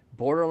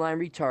 borderline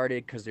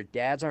retarded because their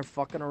dads aren't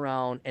fucking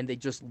around and they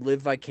just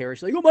live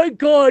vicariously. Like, oh my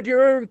God,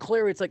 you're Aaron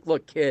Cleary. It's like,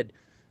 look, kid,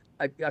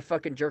 I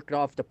fucking jerked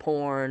off to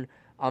porn.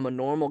 I'm a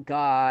normal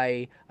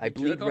guy. I You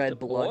bleed jerk off red to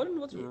blood. porn?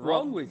 What's Well,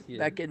 wrong with you?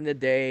 Back in the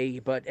day,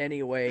 but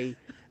anyway,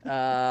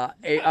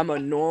 I'm a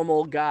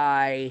normal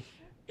guy.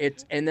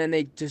 And then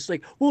they just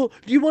like, well,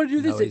 do you want to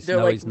do this? No, he's, They're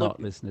no, like, he's look, not,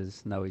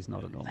 listeners. No, he's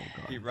not a normal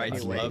guy. He writes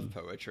Anyway. love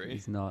poetry.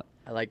 He's not.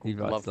 I like He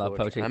writes love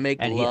poetry. I make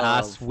and love. he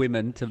asks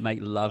women to make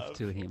love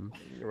to him.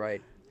 You're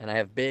right. And I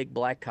have big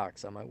black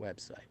cocks on my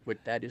website, which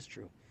that is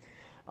true.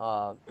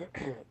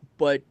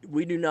 But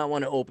we do not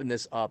want to open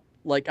this up.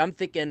 Like, I'm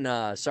thinking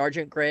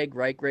Sergeant Greg,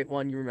 right? Great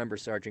one. You remember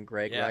Sergeant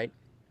Greg, Yeah. right?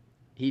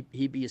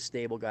 He'd be a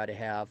stable guy to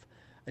have.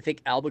 I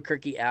think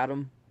Albuquerque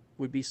Adam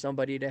would be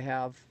somebody to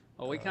have.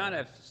 Well, we can't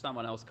have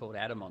someone else called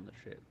Adam on the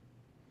ship.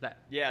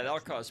 Yeah, that'll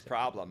cause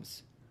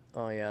problems.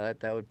 Oh, yeah,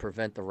 that would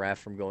prevent the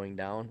raft from going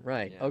down.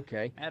 Right, Yeah.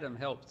 okay. Adam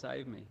helped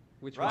save me.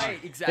 Which Right,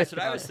 one? exactly. That's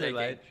what I was Too thinking.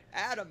 late.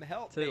 Adam,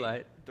 help Too me.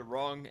 late. The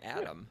wrong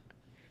Adam.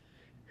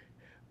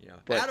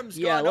 But, Adam's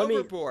yeah, gone let me-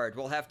 overboard.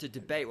 We'll have to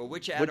debate. Well,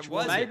 which Adam was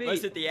one? it? Maybe-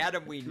 Was it the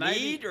Adam we maybe-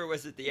 need, or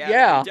was it the Adam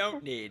Yeah. we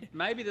don't need?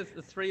 Maybe the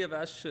 3 of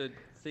us should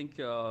think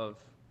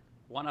of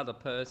one other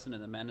person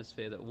in the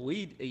manosphere that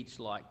we'd each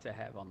like to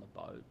have on the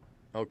boat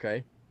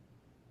Okay.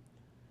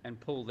 and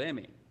pull them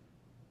in.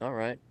 All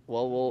right.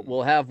 Well,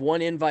 we'll have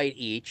one invite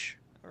each.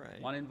 All right.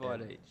 One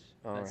invite each.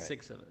 All That's right.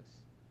 6 of us.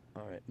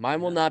 All right.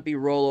 Mine will not be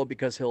Rolo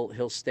because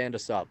he'll stand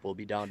us up. We'll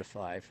be down to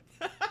 5.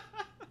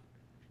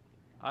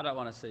 I don't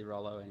want to see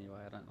Rollo anyway.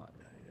 I don't like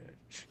that.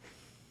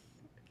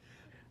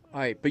 All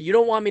right, but you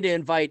don't want me to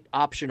invite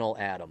optional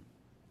Adam,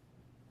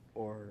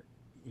 or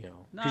because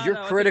No, you're no, I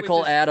think we critical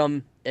just-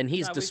 Adam and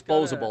he's No, we've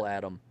disposable gotta-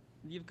 Adam.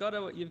 You've got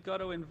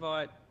to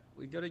invite.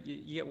 You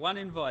get one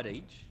invite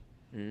each.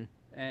 Mm.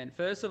 And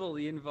first of all,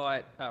 the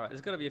invite. All right,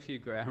 there's got to be a few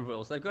ground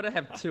rules. They've got to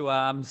have 2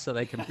 arms so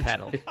they can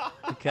paddle.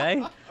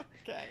 Okay.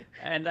 Okay.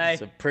 And they.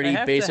 It's a pretty they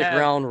have to basic have-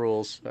 ground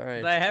rules. All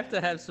right. They have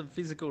to have some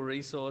physical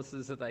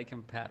resources that they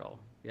can paddle.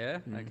 Yeah.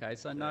 Mm. Okay.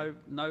 So no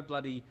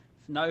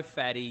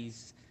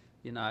fatties.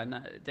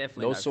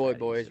 Definitely No no soy fatties.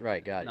 boys.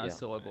 Right. Got it. No Yeah.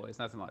 soy boys,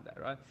 nothing like that,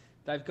 right?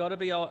 They've got to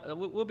be.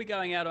 We'll be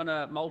going out on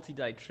a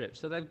multi-day trip,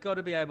 so they've got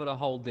to be able to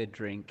hold their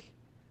drink.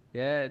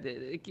 Yeah,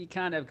 you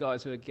can't have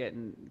guys who are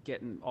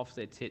getting off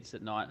their tits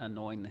at night,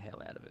 annoying the hell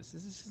out of us.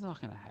 This is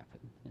not going to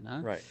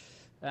happen, Right.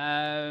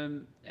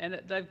 And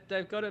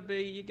they've got to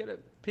be. You got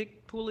to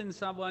pull in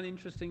someone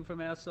interesting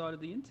from our side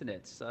of the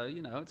internet. So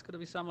it's got to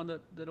be someone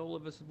that all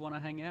of us would want to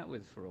hang out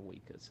with for a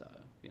week or so.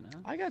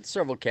 I got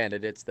several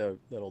candidates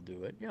that'll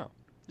do it. Yeah.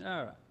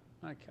 All right.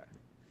 Okay.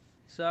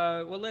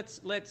 So, well,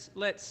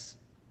 let's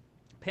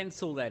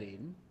pencil that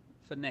in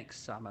for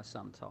next summer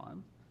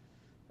sometime.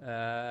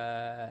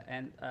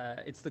 And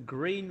it's the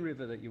Green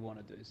River that you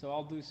want to do. So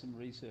I'll do some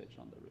research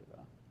on the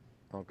river.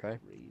 Okay.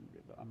 Green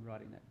River. I'm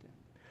writing that down.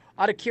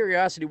 Out of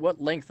curiosity,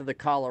 what length of the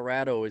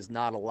Colorado is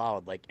not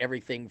allowed? Like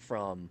everything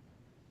from,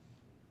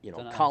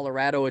 Dunno.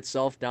 Colorado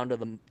itself down to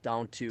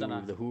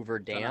Dunno. the Hoover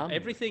Dunno. Dam.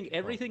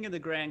 Everything in the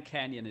Grand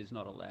Canyon is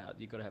not allowed.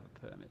 You've got to have a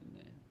permit in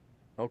there.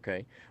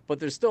 Okay, but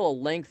there's still a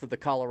length of the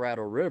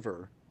Colorado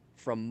River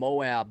from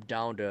Moab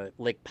down to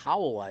Lake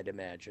Powell, I'd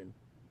imagine.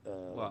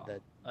 Well,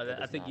 that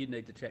I is think not- you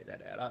need to check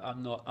that out.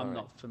 I'm not All right.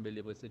 not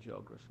familiar with the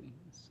geography,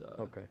 so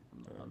Okay.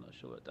 I'm not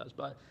sure what it does.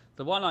 But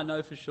the one I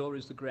know for sure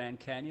is the Grand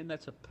Canyon.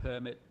 That's a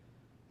permit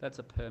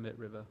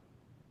river.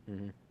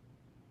 Mm-hmm.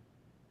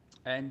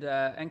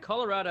 And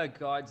Colorado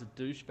guides are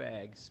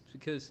douchebags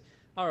because,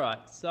 all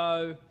right,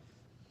 so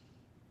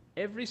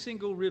every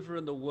single river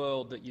in the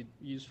world that you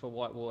use for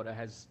whitewater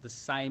has the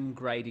same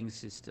grading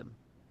system.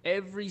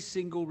 Every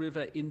single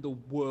river in the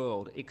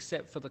world,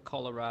 except for the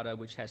Colorado,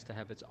 which has to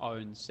have its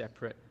own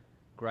separate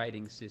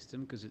grading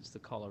system because it's the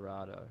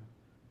Colorado.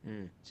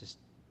 Mm. Just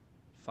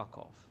fuck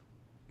off.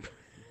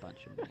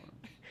 bunch of morons.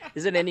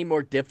 Is it any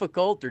more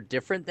difficult or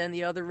different than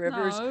the other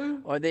rivers?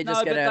 No, Or they no,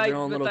 just got but to have they, their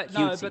own but little they,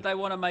 no, cutesy? but they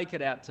want to make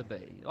it out to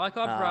be. Like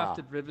I've Ah.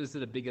 rafted rivers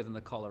that are bigger than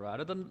the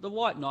Colorado. The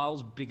White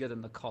Nile's bigger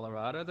than the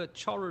Colorado. The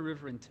Chorra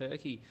River in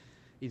Turkey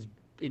is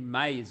in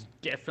May is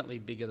definitely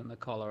bigger than the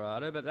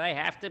Colorado, but they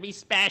have to be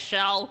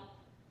special.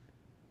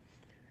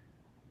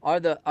 Are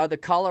the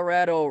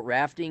Colorado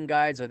rafting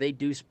guides, are they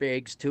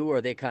douchebags too, or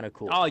are they kind of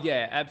cool? Oh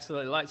yeah,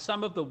 absolutely. Like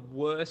some of the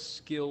worst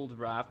skilled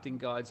rafting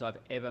guides I've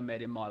ever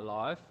met in my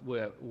life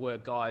were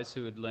guys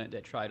who had learnt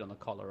their trade on the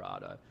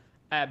Colorado.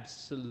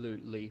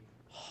 Absolutely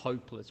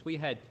hopeless. We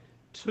had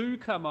two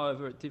come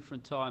over at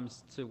different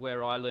times to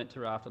where I learnt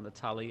to raft on the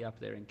Tully up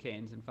there in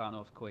Cairns in far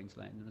north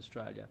Queensland in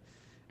Australia.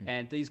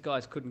 And these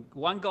guys couldn't.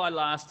 One guy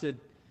lasted.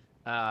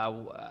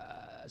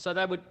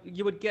 So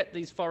you would get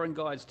these foreign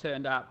guides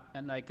turned up,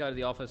 and they go to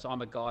the office.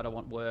 I'm a guide. I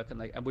want work,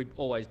 and we're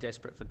always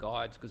desperate for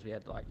guides because we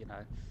had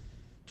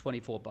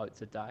 24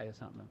 boats a day or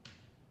something.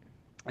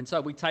 And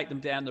so we take them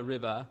down the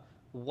river.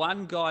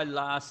 One guy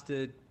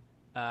lasted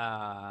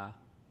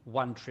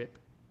one trip,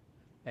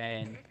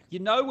 and you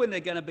know when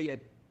they're going to be a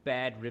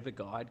bad river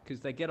guide because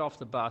they get off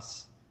the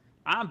bus.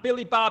 I'm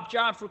Billy Bob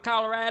John from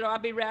Colorado. I'll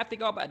be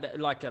rafting all,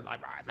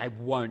 they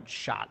won't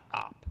shut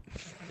up.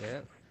 Yeah.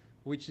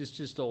 Which is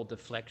just all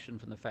deflection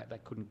from the fact they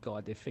couldn't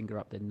guide their finger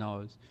up their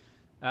nose.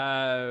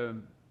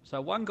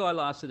 So one guy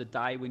lasted a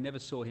day. We never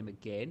saw him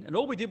again. And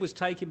all we did was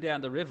take him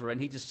down the river,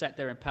 and he just sat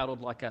there and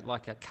paddled like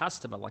a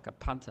customer, like a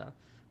punter.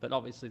 But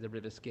obviously the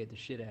river scared the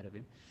shit out of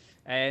him.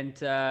 And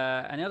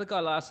the other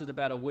guy lasted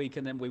about a week,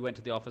 and then we went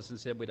to the office and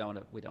said, we don't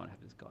want to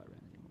have this guy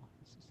around anymore.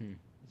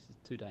 This is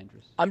too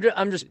dangerous.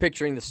 I'm just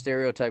picturing the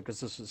stereotype because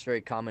this was very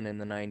common in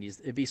the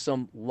 90s. It'd be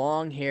some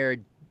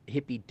long-haired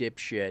hippie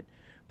dipshit,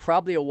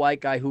 probably a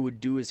white guy who would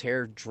do his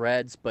hair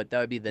dreads, but that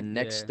would be the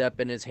next step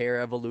in his hair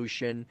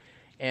evolution.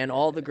 And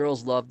all the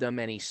girls loved him,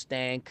 and he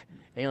stank.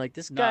 And you're like,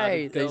 this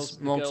guy, the girls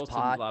smokes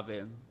pot. didn't love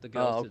him. The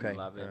girls didn't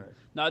love him. Right.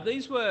 No,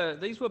 these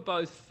were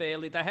both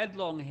fairly. They had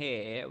long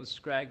hair. It was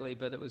scraggly,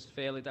 but it was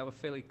fairly. They were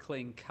fairly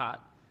clean cut.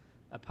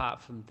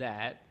 Apart from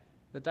that,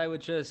 but they were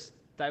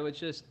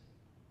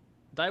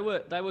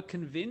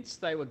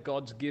convinced they were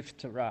God's gift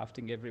to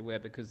rafting everywhere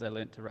because they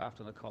learnt to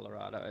raft on the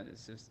Colorado, and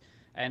it's just.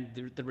 And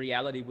the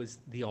reality was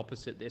the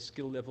opposite. Their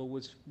skill level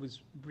was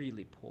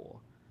really poor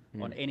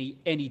on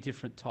any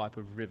different type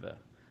of river.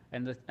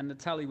 And the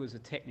Tully was a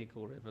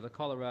technical river. The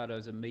Colorado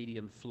is a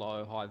medium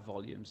flow, high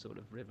volume sort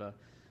of river.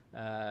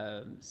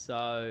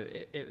 So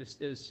it was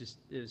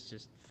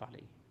just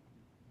funny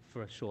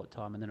for a short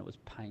time, and then it was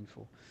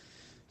painful.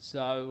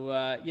 So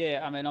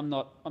I mean, I'm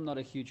not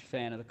a huge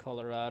fan of the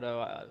Colorado.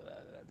 I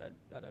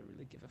don't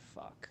really give a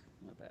fuck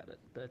about it,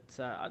 but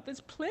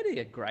there's plenty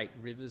of great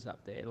rivers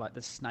up there, like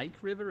the Snake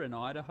River in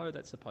Idaho.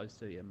 That's supposed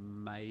to be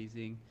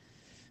amazing.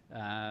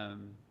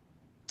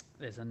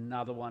 There's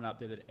another one up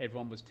there that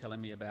everyone was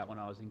telling me about when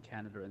I was in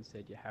Canada and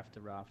said you have to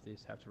raft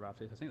this. I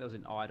think that was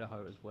in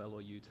Idaho as well,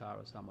 or Utah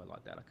or somewhere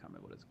like that. I can't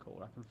remember what it's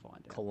called. I can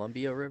find out.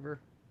 Columbia River?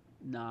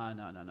 No.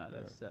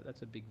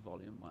 That's a big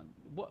volume one.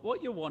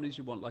 What you want is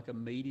like a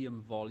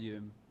medium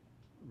volume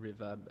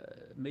river,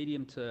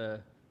 medium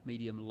to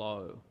medium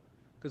low.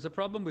 Because the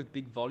problem with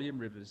big volume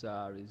rivers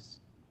is,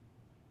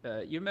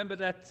 you remember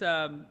that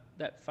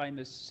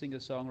famous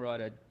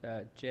singer-songwriter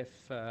Jeff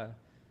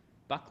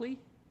Buckley?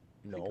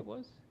 I think it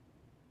was.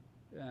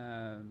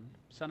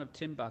 Son of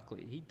Tim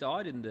Buckley. He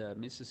died in the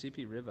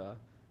Mississippi River,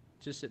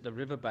 just at the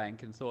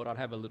riverbank, and thought I'd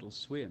have a little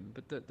swim.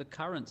 But the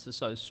currents are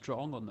so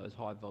strong on those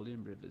high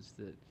volume rivers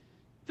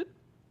that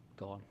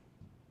gone.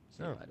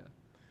 See you later.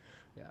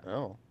 Yeah.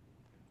 Oh.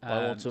 I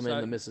won't swim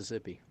in the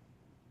Mississippi.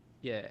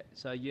 Yeah,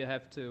 so you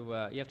have to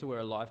wear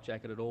a life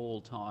jacket at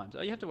all times.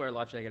 Oh, you have to wear a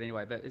life jacket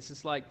anyway, but it's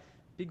just like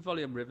big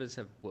volume rivers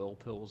have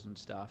whirlpools and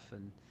stuff,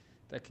 and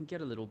they can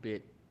get a little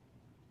bit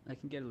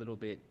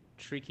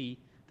tricky.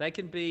 They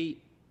can be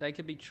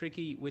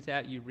tricky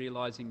without you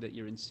realizing that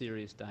you're in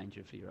serious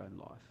danger for your own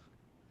life.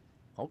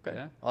 Okay.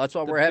 Yeah? Well, that's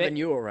why we're having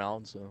you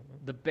around. So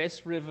the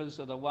best rivers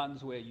are the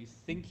ones where you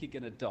think you're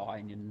going to die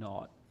and you're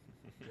not.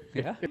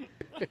 Yeah.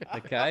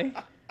 Okay.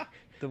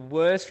 The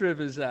worst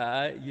rivers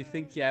are you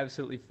think you're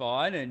absolutely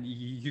fine and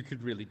you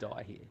could really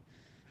die here.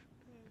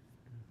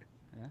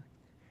 Yeah.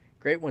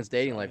 Great one's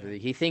dating life.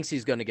 He thinks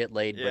he's going to get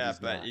laid, but he's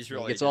not. He's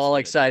really he gets just all gonna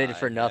excited die,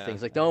 for nothing. yeah.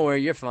 He's like, "Don't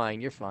worry, you're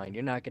fine. You're fine.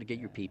 You're not going to get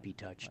your pee-pee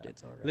touched.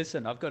 It's all right."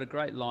 Listen, I've got a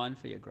great line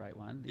for you, great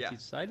one. Yeah. If you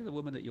say to the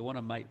woman that you want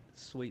to make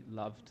sweet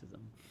love to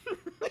them.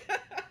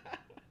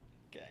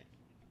 Okay.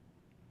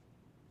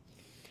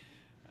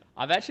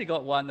 I've actually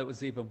got one that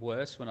was even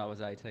worse when I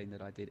was 18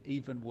 that I did.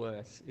 Even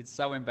worse. It's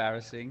so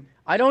embarrassing.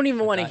 I don't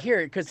even want to hear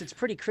it because it's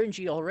pretty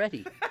cringy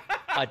already.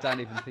 I don't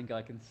even think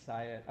I can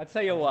say it. I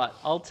tell you what,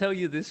 I'll tell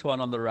you this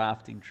one on the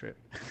rafting trip.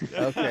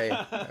 Okay.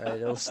 All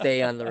right. It'll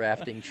stay on the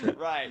rafting trip.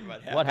 Right.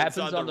 What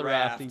happens on the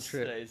raft rafting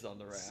trip stays on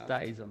the raft.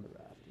 Stays on the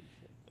rafting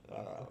trip.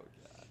 Oh,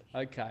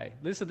 Okay.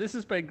 Listen, this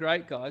has been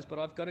great, guys, but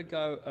I've got to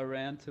go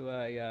around to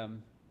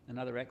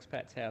another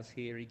expat's house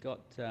here. He got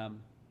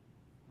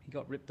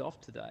ripped off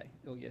today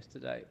or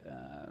yesterday,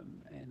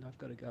 and I've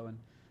got to go and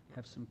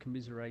have some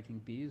commiserating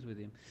beers with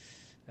him.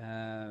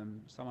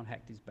 Someone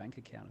hacked his bank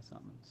account or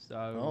something. So,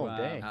 Oh,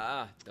 dang.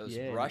 Those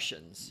yeah.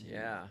 Russians.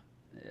 Yeah.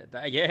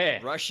 Yeah.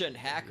 Russian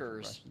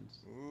hackers. Russians.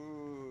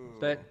 Ooh.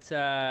 But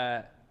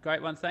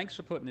great one. Thanks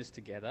for putting this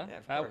together. Yeah,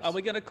 of Are course.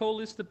 we going to call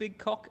this the Big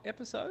Cock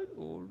episode,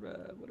 or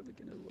what are we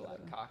going to? Black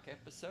cock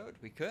episode?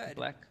 We could.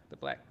 The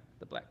black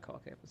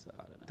cock episode.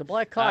 I don't know. The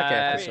Black Cock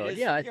episode. it's,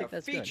 Yeah, I you think know,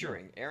 that's good.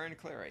 featuring Aaron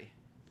Clary.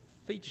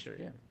 Feature.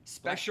 Yeah.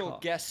 Special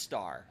Cock. guest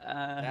star.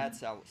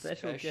 That's how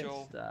special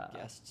special guest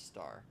guest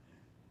star.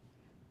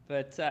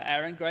 But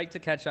Aaron, great to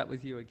catch up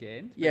with you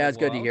again. Yeah, it's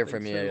good to Been a hear while.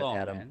 from Been you, too long,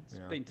 Adam. man. It's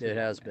Yeah, been too it long,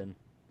 has man. been.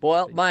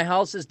 Well, Been my too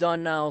house is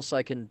done now, so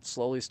I can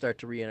slowly start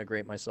to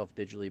reintegrate myself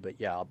digitally. But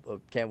yeah, I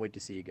can't wait to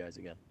see you guys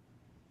again.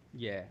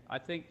 Yeah, I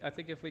think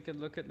if we can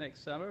look at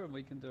next summer and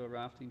we can do a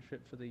rafting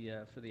trip for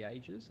the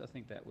ages, I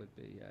think that would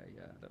be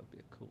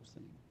a cool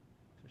thing.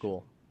 for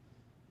Cool.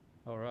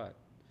 Sure.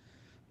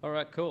 All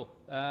right, cool.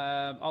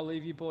 I'll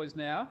leave you boys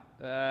now,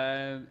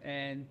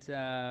 and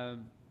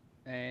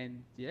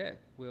yeah,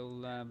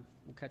 we'll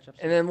catch up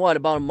soon. And then what?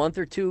 About a month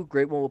or two,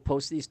 Great One will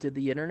post these to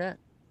the internet.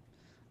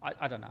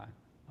 I don't know.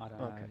 I don't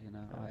know. Okay. You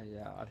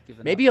know, I've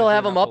given. Maybe up, you'll I've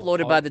have them given up all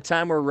uploaded by hope. the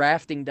time we're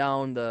rafting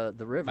down the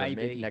river. Maybe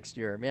Maybe. next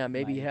year. Yeah,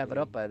 maybe you have it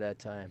up Maybe. by that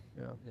time.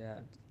 Yeah. Yeah.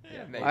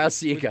 Yeah, maybe. I'll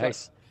see you We've got-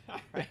 guys.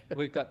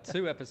 We've got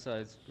 2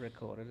 episodes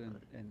recorded,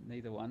 and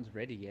neither one's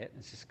ready yet.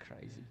 It's just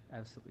crazy,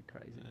 absolutely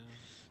crazy.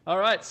 All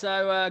right,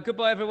 so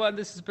goodbye, everyone.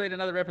 This has been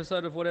another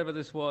episode of whatever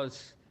this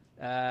was.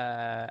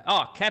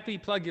 Cappy,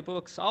 plug your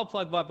books. I'll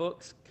plug my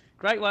books.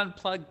 Great One,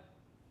 plug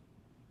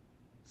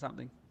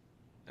something.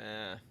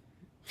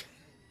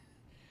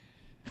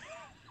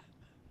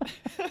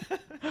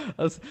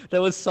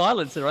 There was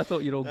silence there. I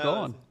thought you'd all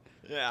gone.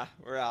 Yeah,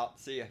 we're out.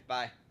 See ya.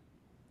 Bye.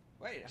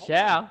 Wait. hold on.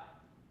 Ciao.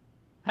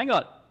 Hang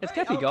on. Is Wait,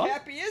 Cappy gone?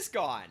 Cappy is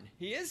gone.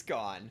 He is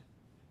gone.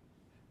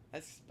 I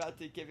was about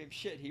to give him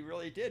shit. He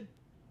really did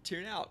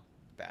tune out,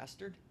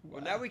 bastard.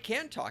 Well, now we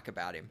can talk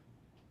about him.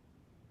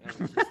 No,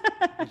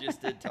 we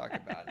just did talk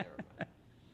about him.